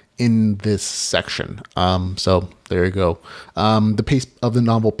introduced in this section. So there you go. The pace of the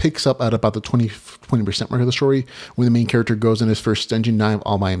novel picks up at about the 20% mark of the story, when the main character goes on his first dungeon dive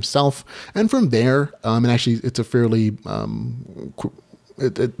all by himself. And from there, and actually it's a fairly,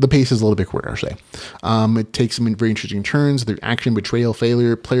 the pace is a little bit quicker, I should say. It takes some very interesting turns. There's action, betrayal,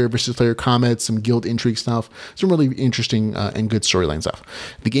 failure, player versus player combat, some guild intrigue stuff, some really interesting and good storyline stuff.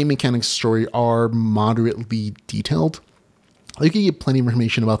 The game mechanics story are moderately detailed. You can get plenty of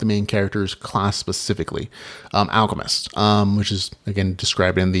information about the main character's class specifically. Alchemist, which is, again,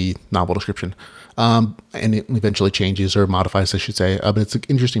 described in the novel description. And it eventually changes or modifies, I should say. But it's an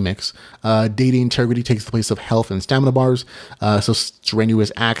interesting mix. Data integrity takes the place of health and stamina bars. So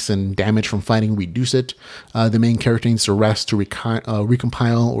strenuous acts and damage from fighting reduce it. The main character needs to rest to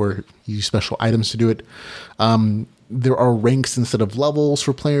recompile or use special items to do it. There are ranks instead of levels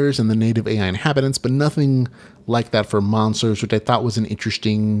for players and the native AI inhabitants, but nothing like that for monsters, which I thought was an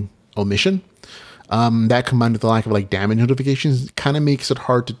interesting omission. That combined with the lack of damage notifications kind of makes it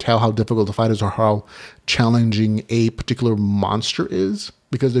hard to tell how difficult the fight is or how challenging a particular monster is,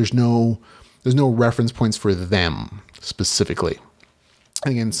 because there's no reference points for them specifically.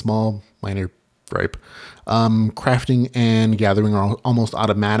 Again, small, minor gripe. Crafting and gathering are almost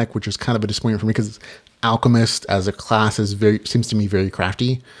automatic, which is kind of a disappointment for me because Alchemist as a class seems to me very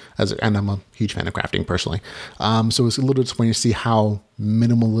crafty, and I'm a huge fan of crafting personally. So it's a little disappointing to see how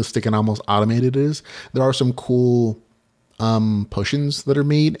minimalistic and almost automated it is. There are some cool potions that are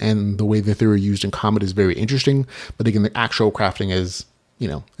made, and the way that they were used in combat is very interesting. But again, the actual crafting is,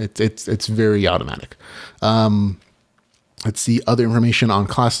 it's very automatic. Let's see, other information on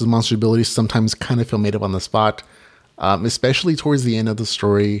classes, monster abilities sometimes kind of feel made up on the spot, especially towards the end of the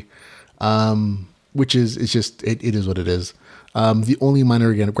story. Which is, it is what it is. The only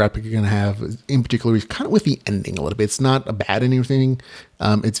minor graphic you're going to have in particular is kind of with the ending a little bit. It's not a bad anything.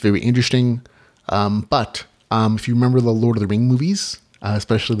 It's very interesting. But if you remember the Lord of the Ring movies,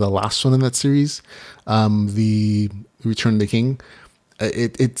 especially the last one in that series, the Return of the King,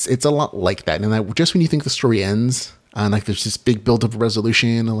 it's a lot like that. And just when you think the story ends, and there's this big build of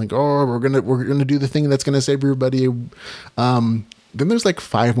resolution, and we're gonna do the thing that's gonna save everybody. Then there's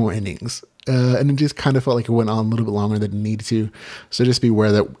 5 more endings. And it just kind of felt like it went on a little bit longer than it needed to. So just be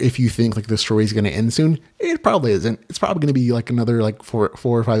aware that if you think the story is going to end soon, it probably isn't. It's probably going to be another 4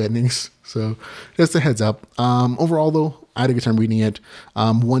 or 5 endings. So just a heads up. Overall though, I had a good time reading it.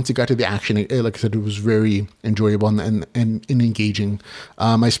 Once it got to the action, like I said, it was very enjoyable and engaging.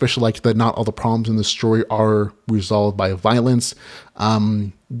 I especially liked that not all the problems in the story are resolved by violence.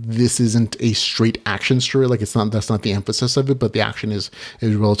 This isn't a straight action story. Like that's not the emphasis of it, but the action is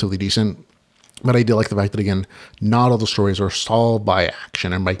relatively decent. But I did like the fact that, again, not all the stories are solved by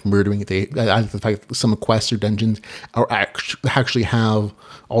action and by murdering. I like the fact that some quests or dungeons actually have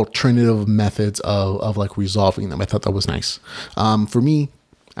alternative methods of like resolving them. I thought that was nice. For me,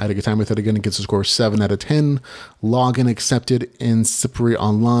 I had a good time with it. Again, it gets a score of 7 out of 10. Login accepted in Incipere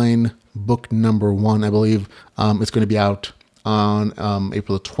Online, book number 1, I believe. It's going to be out on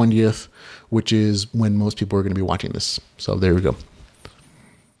April the 20th, which is when most people are going to be watching this. So there we go.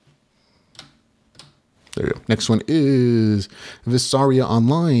 There you go. Next one is Visaria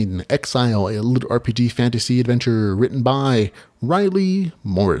Online, Exile, a LitRPG fantasy adventure written by Riley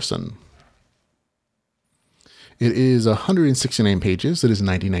Morrison. It is 169 pages. It is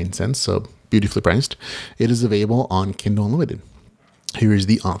 99 cents, so beautifully priced. It is available on Kindle Unlimited. Here is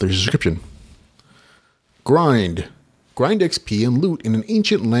the author's description. Grind XP and loot in an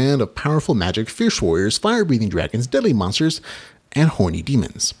ancient land of powerful magic, fierce warriors, fire-breathing dragons, deadly monsters, and horny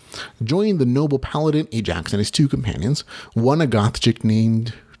demons. Join the noble paladin Ajax and his 2 companions, one a goth chick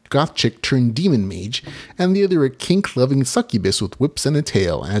turned demon mage, and the other a kink-loving succubus with whips and a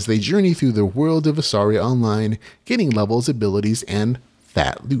tail, as they journey through the world of Visaria Online, gaining levels, abilities, and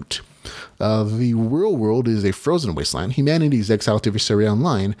fat loot. The real world is a frozen wasteland. Humanity is exiled to Visaria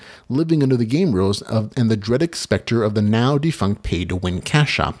Online, living under the game rules and the dreaded specter of the now defunct pay-to-win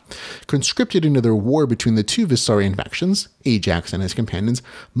cash shop. Conscripted into their war between the 2 Visarian factions, Ajax and his companions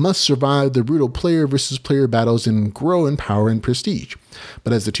must survive the brutal player versus player battles and grow in power and prestige.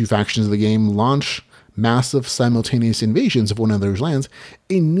 But as the 2 factions of the game launch massive simultaneous invasions of one another's lands,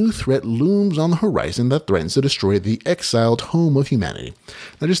 a new threat looms on the horizon that threatens to destroy the exiled home of humanity.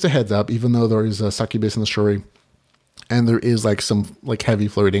 Now, just a heads up, even though there is a succubus in the story, and there is like some like heavy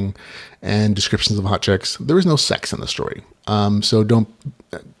flirting and descriptions of hot chicks, there is no sex in the story. So don't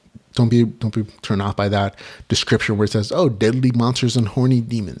be turned off by that description where it says, "Oh, deadly monsters and horny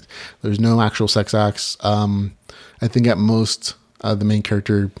demons." There's no actual sex acts. I think at most, the main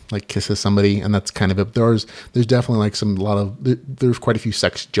character like kisses somebody, and that's kind of it. There's definitely like there's quite a few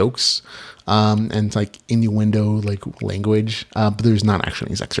sex jokes, and like innuendo like language, but there's not actually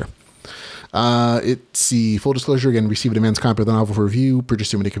any sex here. It's the full disclosure again. Received a advance copy of the novel for review.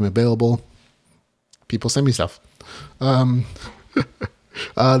 Purchased it when it became available. People send me stuff.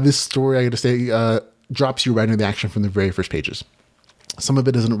 This story, I got to say, drops you right into the action from the very first pages. Some of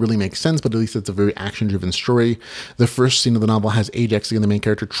it doesn't really make sense, but at least it's a very action-driven story. The first scene of the novel has Ajax, again, the main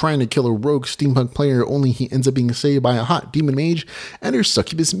character, trying to kill a rogue steampunk player, only he ends up being saved by a hot demon mage and her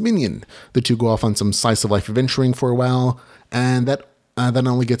succubus minion. The 2 go off on some slice-of-life adventuring for a while, and that not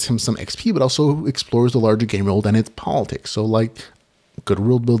only gets him some XP, but also explores the larger game world and its politics. So, like, good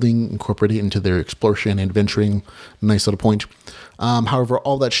world building incorporated into their exploration and adventuring. Nice little point. However,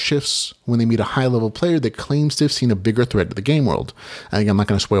 all that shifts when they meet a high-level player that claims to have seen a bigger threat to the game world. And I'm not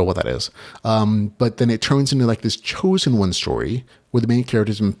going to spoil what that is. But then it turns into like this chosen one story where the main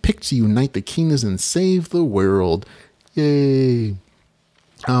character has been picked to unite the kingdoms and save the world. Yay!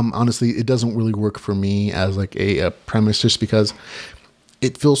 Honestly, it doesn't really work for me as like a premise, just because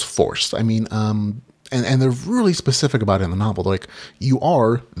it feels forced. I mean, and they're really specific about it in the novel. They're like, you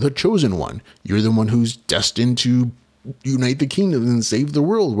are the chosen one. You're the one who's destined to unite the kingdom and save the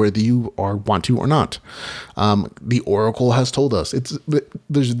world, whether you want to or not. The Oracle has told us.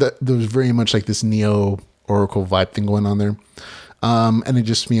 There's very much like this Neo Oracle vibe thing going on there, and it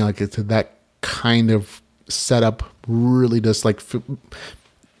just means like it's that kind of setup really does like to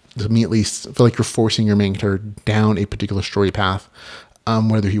me at least feel like you're forcing your main character down a particular story path.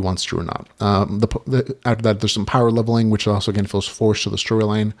 Whether he wants to or not. After that, there's some power leveling, which also again feels forced to the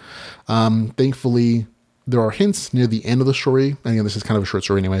storyline. Thankfully, there are hints near the end of the story, and again, this is kind of a short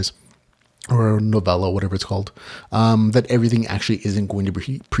story anyways, or a novella, whatever it's called, that everything actually isn't going to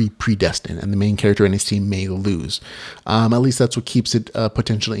be predestined, and the main character and his team may lose. At least that's what keeps it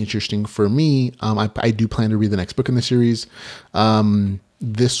potentially interesting for me. I do plan to read the next book in the series.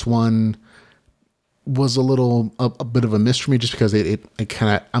 This one was a bit of a miss for me, just because it's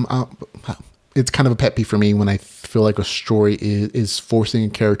kind of a pet peeve for me when I feel like a story is forcing a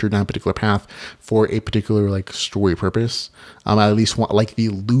character down a particular path for a particular like story purpose. I at least want like the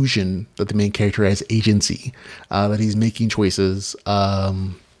illusion that the main character has agency, that he's making choices,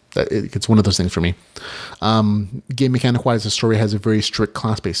 It's one of those things for me. Game mechanic-wise, the story has a very strict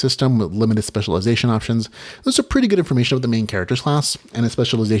class-based system with limited specialization options. There's a pretty good information about the main character's class and its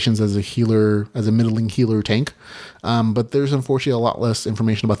specializations as a healer, as a middling healer tank. But there's unfortunately a lot less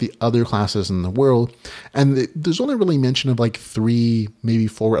information about the other classes in the world. And there's only really mention of like 3, maybe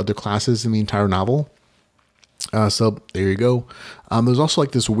 4 other classes in the entire novel. So there you go. There's also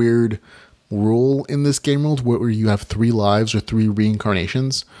like this weird rule in this game world where you have 3 lives or 3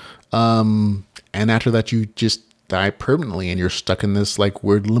 reincarnations. And after that, you just die permanently and you're stuck in this like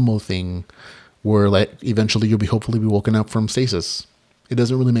weird limbo thing where like eventually you'll hopefully be woken up from stasis. It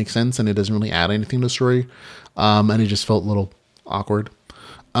doesn't really make sense and it doesn't really add anything to the story. And it just felt a little awkward.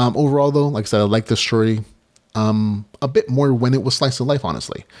 Overall though, like I said, I like the story a bit more when it was slice of life,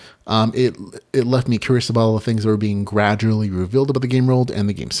 honestly. It left me curious about all the things that were being gradually revealed about the game world and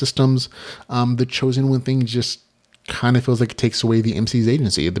the game systems. The Chosen One thing just kind of feels like it takes away the MC's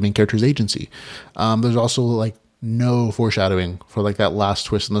agency, the main character's agency. There's also like no foreshadowing for like that last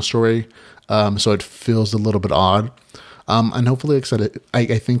twist in the story. So it feels a little bit odd. And hopefully, like I said,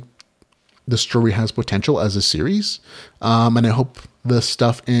 I think the story has potential as a series. And I hope the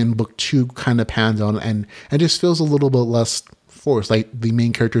stuff in book 2 kind of pans out and just feels a little bit less forced. Like the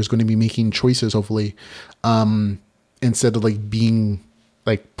main character is going to be making choices, hopefully, instead of like being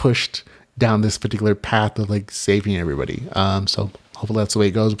like pushed down this particular path of like saving everybody. So hopefully that's the way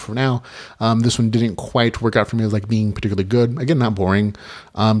it goes. But for now, this one didn't quite work out for me as like being particularly good. Again, not boring,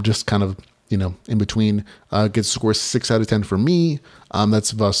 just kind of, you know, in between. Gets a score 6 out of 10 for me.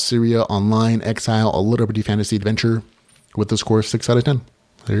 That's Visaria Online Exile, a LitRPG fantasy adventure with the score of 6 out of 10.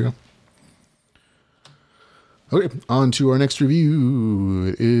 There you go. Okay, on to our next review.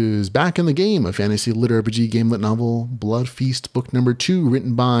 It is Back in the Game, a fantasy LitRPG Gamelit novel, Bloodfeast, book number 2,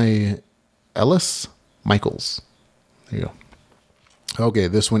 written by Ellis Michaels. There you go. Okay,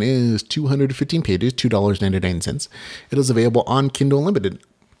 this one is 215 pages, $2.99. It is available on Kindle Unlimited.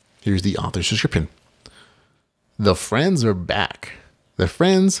 Here's the author's description. The friends are back. The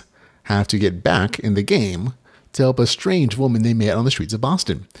friends have to get back in the game to help a strange woman they met on the streets of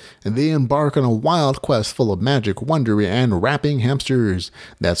Boston. And they embark on a wild quest full of magic, wonder, and rapping hamsters.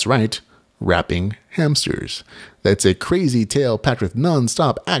 That's right, rapping hamsters. That's a crazy tale packed with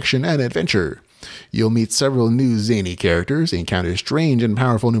non-stop action and adventure. You'll meet several new zany characters, encounter strange and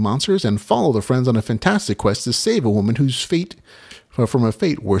powerful new monsters, and follow the friends on a fantastic quest to save a woman whose fate from a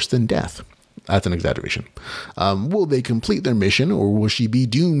fate worse than death. That's an exaggeration. Will they complete their mission, or will she be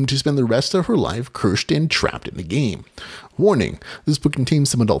doomed to spend the rest of her life cursed and trapped in the game? Warning, this book contains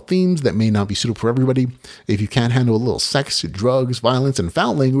some adult themes that may not be suitable for everybody. If you can't handle a little sex, drugs, violence, and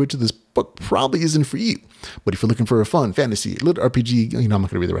foul language, this book probably isn't for you. But if you're looking for a fun fantasy, lit RPG, you know, I'm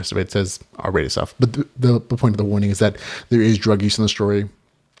not going to read the rest of it. It says R-rated stuff. But the point of the warning is that there is drug use in the story.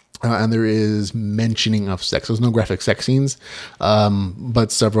 And there is mentioning of sex. There's no graphic sex scenes,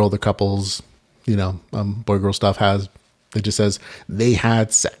 but several of the couples, you know, boy-girl stuff it just says they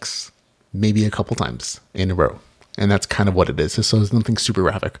had sex maybe a couple times in a row. And that's kind of what it is. So there's nothing super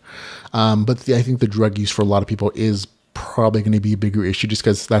graphic. But I think the drug use for a lot of people is probably going to be a bigger issue just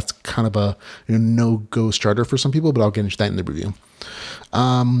because that's kind of a no-go starter for some people, but I'll get into that in the review.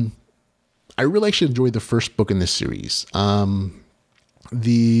 I really actually enjoyed the first book in this series. One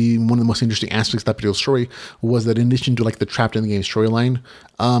of the most interesting aspects of that particular story was that in addition to like the trapped in the game storyline,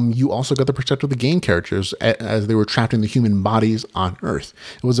 you also got the perspective of the game characters as they were trapped in the human bodies on Earth.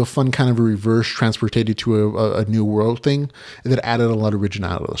 It was a fun kind of a reverse transported to a new world thing that added a lot of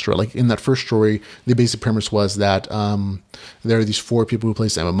originality to the story. Like in that first story, the basic premise was that there are these 4 people who play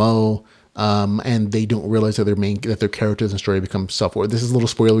this MMO. And they don't realize that their characters in the story become self-aware. This is a little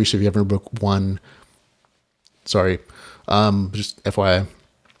spoilery, so if you haven't read book 1, sorry. Just FYI,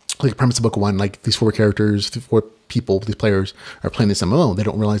 like premise of book 1, like these 4 characters, 4 people, these players are playing this MMO. They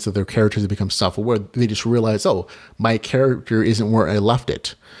don't realize that their characters have become self-aware. They just realize, oh, my character isn't where I left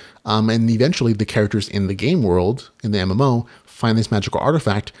it. And eventually the characters in the game world, in the MMO, find this magical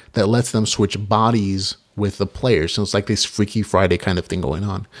artifact that lets them switch bodies with the players. So it's like this Freaky Friday kind of thing going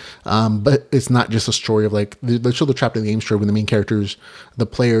on. But it's not just a story of like, they show the trapped in the game story when the main characters, the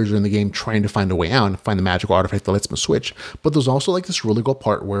players are in the game trying to find a way out and find the magical artifact that lets them switch. But there's also like this really cool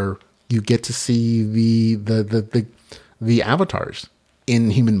part where you get to see the avatars in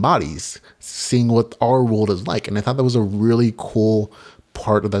human bodies, seeing what our world is like. And I thought that was a really cool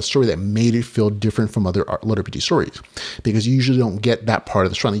part of that story that made it feel different from other LitRPG stories, because you usually don't get that part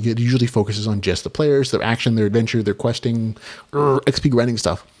of the story. It usually focuses on just the players, their action, their adventure, their questing, XP grinding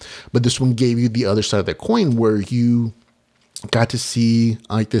stuff. But this one gave you the other side of the coin where you got to see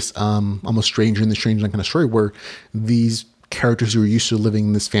like this almost stranger in the strange kind of story where these characters who are used to living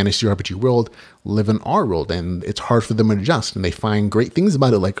in this fantasy RPG world live in our world, and it's hard for them to adjust, and they find great things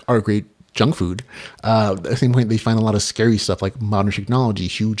about it, like our great junk food. At the same point, they find a lot of scary stuff like modern technology,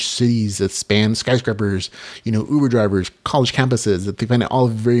 huge cities that span skyscrapers, Uber drivers, college campuses, that they find it all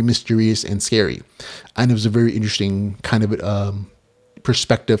very mysterious and scary. And it was a very interesting kind of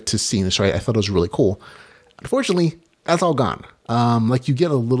perspective to see in this, right? I thought it was really cool. Unfortunately, that's all gone. Like you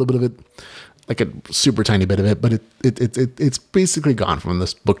get a little bit of it, like a super tiny bit of it, but it's basically gone from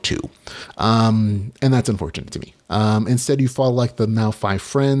this book 2. And that's unfortunate to me. Instead, you follow like the now 5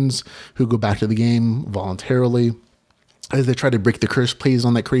 friends who go back to the game voluntarily as they try to break the curse placed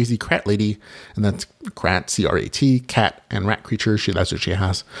on that crazy Krat lady. And that's Krat, C-R-A-T, cat and rat creature. That's what she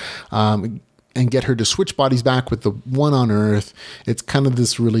has. And get her to switch bodies back with the one on Earth. It's kind of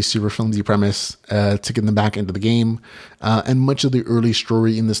this really super flimsy premise to get them back into the game. And much of the early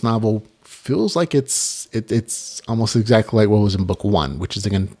story in this novel feels like it's almost exactly like what was in book 1, which is,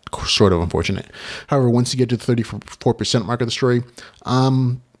 again, sort of unfortunate. However, once you get to the 34% mark of the story,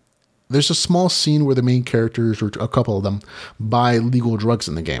 there's a small scene where the main characters, or a couple of them, buy legal drugs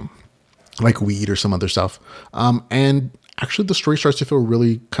in the game, like weed or some other stuff. And actually the story starts to feel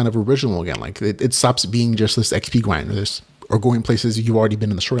really kind of original again. Like it stops being just this XP grind or going places you've already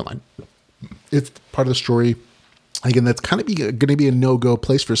been in the storyline. It's part of the story. Again, that's kind of going to be a no-go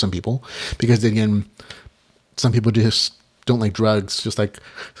place for some people, because again, some people just don't like drugs, just like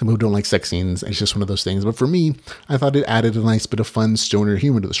some people don't like sex scenes. It's just one of those things. But for me, I thought it added a nice bit of fun stoner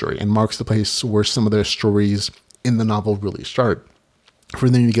humor to the story and marks the place where some of the stories in the novel really start. For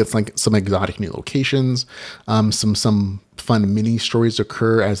them to get like some exotic new locations, some fun mini stories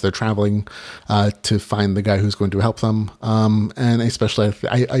occur as they're traveling to find the guy who's going to help them. And especially,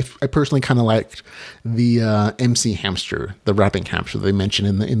 I personally kind of liked the MC hamster, the rapping hamster they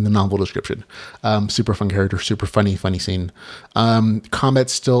mentioned in the novel description. Super fun character, super funny scene. Combat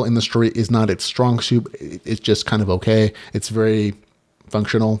still in the story is not its strong suit. It's just kind of okay. It's very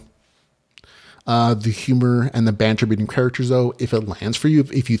functional. The humor and the banter between characters, though, if it lands for you,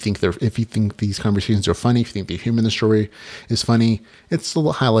 if you think these conversations are funny, if you think the humor in the story is funny, it's the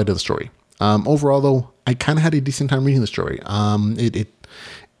highlight of the story. Overall, though, I kind of had a decent time reading the story.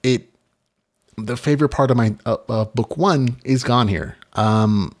 The favorite part of my book 1 is gone here,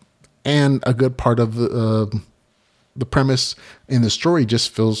 and a good part of the premise in the story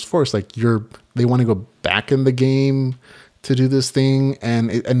just feels forced. Like they want to go back in the game to do this thing, and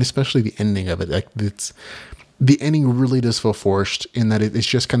especially the ending of it. Like the ending really does feel forced in that it's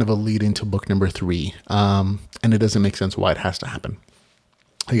just kind of a lead into book number 3, and it doesn't make sense why it has to happen.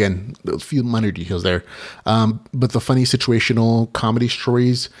 Again, a few minor details there, but the funny situational comedy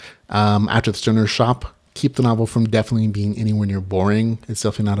stories after the stoner shop keep the novel from definitely being anywhere near boring. It's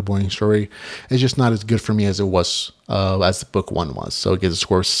definitely not a boring story. It's just not as good for me as it was, as book 1 was. So it gets a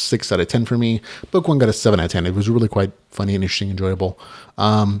score of 6 out of 10 for me. Book 1 got a 7 out of 10. It was really quite funny and interesting, enjoyable,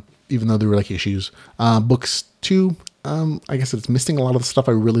 even though there were like issues. Books 2, I guess it's missing a lot of the stuff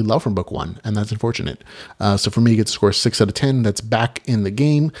I really love from book 1, and that's unfortunate. So for me, it gets a score of 6 out of 10. That's back in the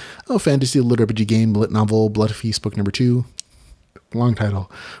game. A fantasy lit RPG game, lit novel, Bloodfeast, book number 2. Long title,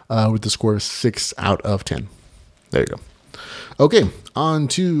 with the score of 6 out of 10. There you go. Okay, on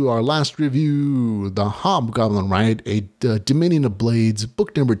to our last review, The Hobgoblin Riot, a Dominion of Blades,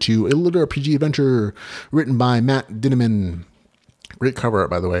 book number 2, a LitRPG adventure written by Matt Dinneman. Great cover art,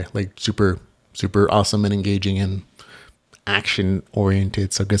 by the way, like super awesome and engaging and action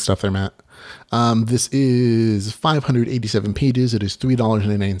oriented. So good stuff there, Matt. This is 587 pages. It is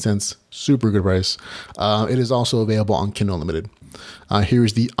 $3.99. Super good price. It is also available on Kindle Unlimited.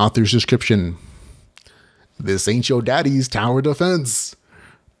 Here's the author's description. This ain't your daddy's tower defense.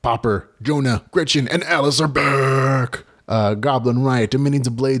 Popper, Jonah, Gretchen, and Alice are back. Goblin Riot, Dominions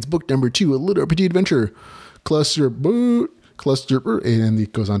of Blades, book number 2, a LitRPG adventure. Cluster, and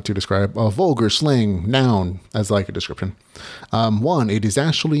it goes on to describe a vulgar slang, noun, as like a description. 1, a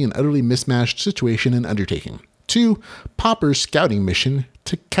disastrously and utterly mismatched situation and undertaking. 2, Popper's scouting mission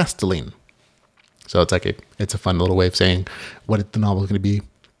to Castellane. So it's a fun little way of saying what the novel is going to be.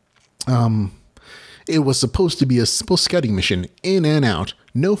 It was supposed to be a simple scouting mission, in and out,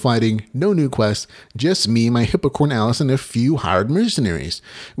 no fighting, no new quests, just me, my hippocorn Alice, and a few hired mercenaries.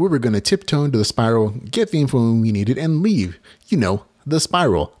 We were going to tiptoe into the spiral, get the info we needed, and leave. You know, the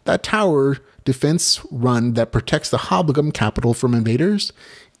spiral, that tower defense run that protects the Hobgoblin capital from invaders.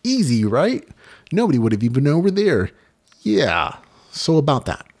 Easy, right? Nobody would have even known we're there. Yeah, so about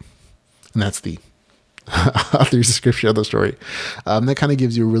that. And that's the author's description of the story. That kind of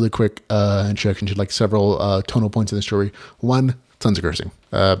gives you a really quick introduction to like several tonal points in the story. 1, tons of cursing.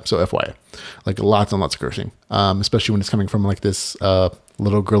 So FYI, like lots and lots of cursing, especially when it's coming from like this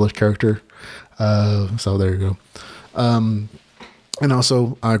little girlish character. So there you go. And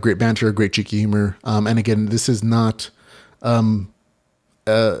also great banter, great cheeky humor. And again, this is not a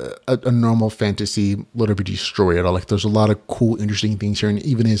normal fantasy LitRPG story at all. Like there's a lot of cool, interesting things here, and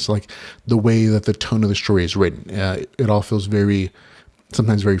even is like the way that the tone of the story is written. It all feels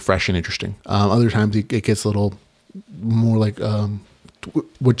sometimes very fresh and interesting. Other times it gets a little more like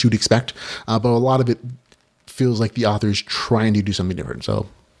what you'd expect, but a lot of it feels like the author is trying to do something different. So,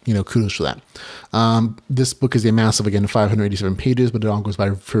 kudos for that. This book is a massive, again, 587 pages, but it all goes by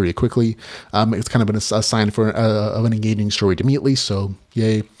very quickly. It's kind of been a sign of an engaging story to me, at least, so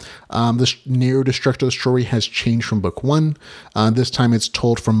yay. The narrative structure of the story has changed from book one. This time it's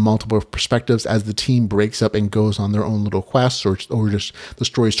told from multiple perspectives as the team breaks up and goes on their own little quests, or just the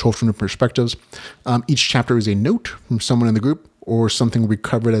story is told from the perspectives. Each chapter is a note from someone in the group, or something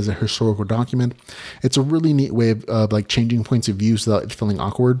recovered as a historical document. It's a really neat way of like changing points of view without it feeling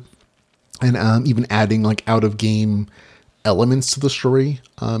awkward, and even adding like out of game elements to the story.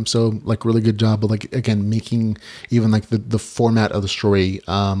 So like really good job, but like again, making even like the format of the story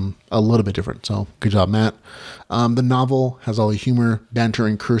a little bit different. So good job, Matt. The novel has all the humor, banter,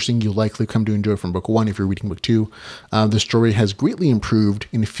 and cursing you'll likely come to enjoy from book one if you're reading book two. The story has greatly improved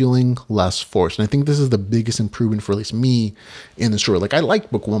in feeling less forced. And I think this is the biggest improvement for at least me in the story. Like I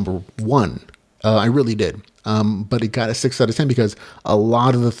liked book number one. I really did. But it got a 6 out of 10 because a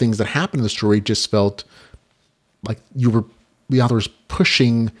lot of the things that happened in the story just felt like the author was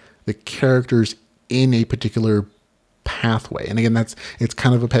pushing the characters in a particular pathway. And again, it's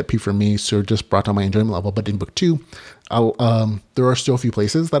kind of a pet peeve for me, so it just brought down my enjoyment level. But in book two, there are still a few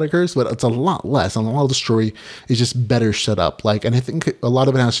places that occurs, but it's a lot less. And a lot of the story is just better set up. And I think a lot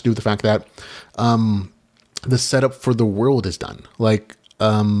of it has to do with the fact that the setup for the world is done.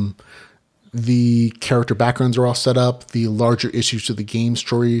 The character backgrounds are all set up. The larger issues to the game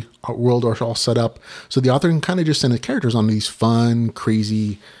story world are all set up. So the author can kind of just send his characters on these fun,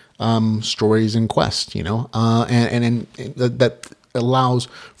 crazy stories and quests, and that allows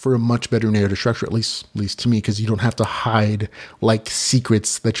for a much better narrative structure, at least to me, because you don't have to hide like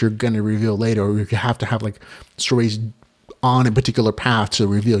secrets that you're going to reveal later, or you have to have like stories on a particular path to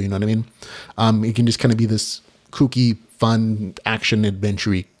reveal, you know what I mean? It can just kind of be this kooky, fun, action,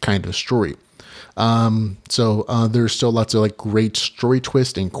 adventure-y kind of story. So there's still lots of like great story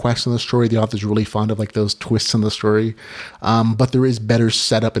twists and quests in the story. The author's really fond of like those twists in the story. But there is better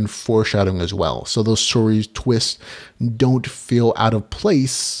setup and foreshadowing as well. So those story twists don't feel out of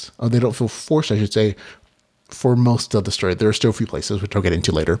place, or they don't feel forced, I should say, for most of the story. There are still a few places, which I'll get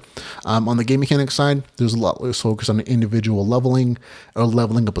into later. On the game mechanics side, there's a lot less focus on individual leveling or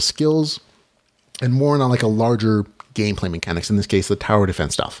leveling up of skills, and more on like a larger gameplay mechanics, in this case, the tower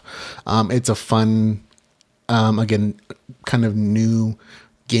defense stuff. It's a fun, again, kind of new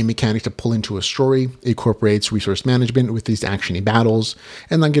game mechanic to pull into a story. It incorporates resource management with these actiony battles,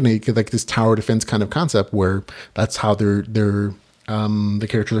 and then get like this tower defense kind of concept where that's how the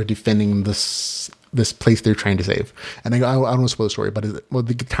characters are defending this place they're trying to save. And I don't want to spoil the story, but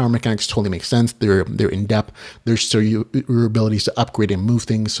the tower mechanics totally make sense. They're in depth. There's still your abilities to upgrade and move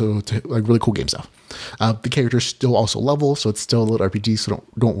things, so it's like really cool game stuff. The characters still also level, so it's still a little RPG, so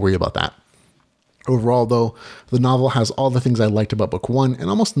don't worry about that. Overall, though, the novel has all the things I liked about book one and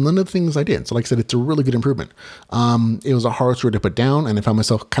almost none of the things I did. So like I said, it's a really good improvement. It was a hard story to put down, and I found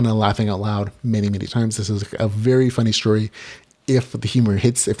myself kind of laughing out loud many, many times. This is a very funny story. If the humor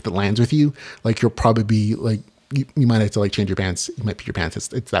hits, if it lands with you, like you'll probably be like, you might have to like change your pants. You might pee your pants.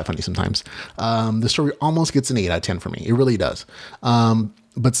 It's that funny sometimes. The story almost gets an 8 out of 10 for me. It really does.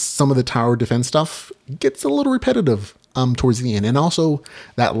 But some of the tower defense stuff gets a little repetitive towards the end. And also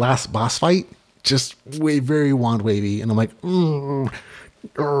that last boss fight, just very wand wavy. And I'm like,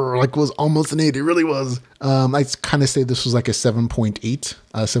 like was almost an 8. It really was. I kind of say this was like a 7.8,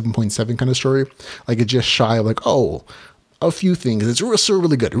 7.7 kind of story. Like it's just shy of like, a few things. It's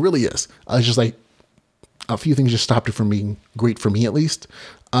really good. It really is. It's just like a few things just stopped it from being great for me, at least.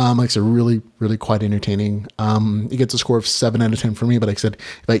 Like I said, really, really quite entertaining. It gets a score of 7 out of 10 for me, but like I said,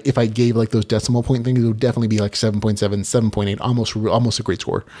 if I gave like those decimal point things, it would definitely be like 7.7, 7.8, almost a great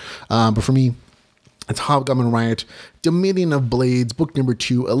score. But for me, it's Hobgoblin Riot, Dominion of Blades, book number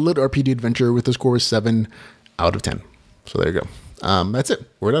 2, a LitRPG adventure with a score of 7 out of 10. So there you go. That's it.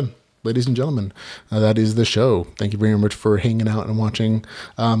 We're done. Ladies and gentlemen, that is the show. Thank you very much for hanging out and watching.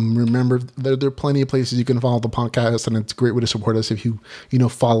 Remember, there are plenty of places you can follow the podcast, and it's a great way to support us if you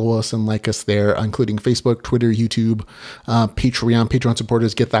follow us and like us there, including Facebook, Twitter, YouTube, Patreon. Patreon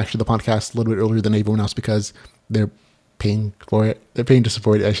supporters get actually the podcast a little bit earlier than everyone else because they're paying for it. They're paying to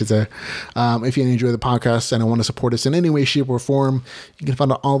support it, I should say. If you enjoy the podcast and want to support us in any way, shape, or form, you can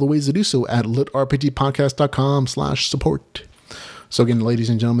find out all the ways to do so at litrpgpodcast.com/support. So again, ladies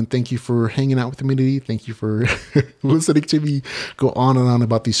and gentlemen, thank you for hanging out with me today. Thank you for listening to me go on and on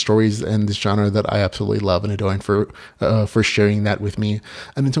about these stories and this genre that I absolutely love and adore, and for sharing that with me.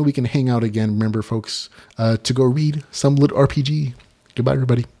 And until we can hang out again, remember, folks, to go read some LitRPG. Goodbye,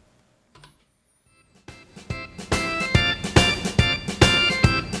 everybody.